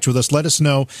stay in touch with us. Let us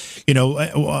know,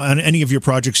 on any of your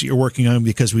projects that you're working on,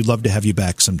 because we'd love to have you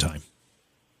back sometime.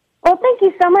 Well, thank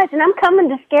you so much, and I'm coming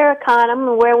to Scaricon. I'm going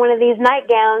to wear one of these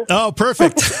nightgowns. Oh,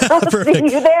 perfect. Perfect.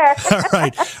 See you there. All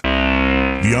right.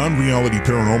 Beyond Reality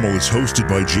Paranormal is hosted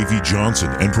by J.V. Johnson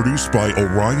and produced by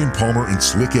Orion Palmer and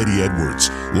Slick Eddie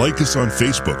Edwards. Like us on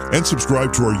Facebook and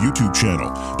subscribe to our YouTube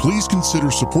channel. Please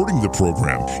consider supporting the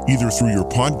program either through your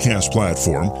podcast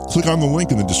platform, click on the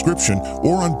link in the description,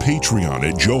 or on Patreon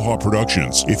at Joha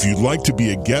Productions. If you'd like to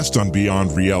be a guest on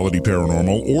Beyond Reality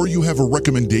Paranormal, or you have a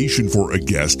recommendation for a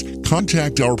guest,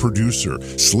 contact our producer,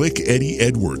 Slick Eddie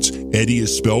Edwards. Eddie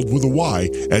is spelled with a Y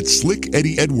at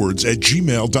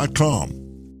slickeddieedwards@gmail.com.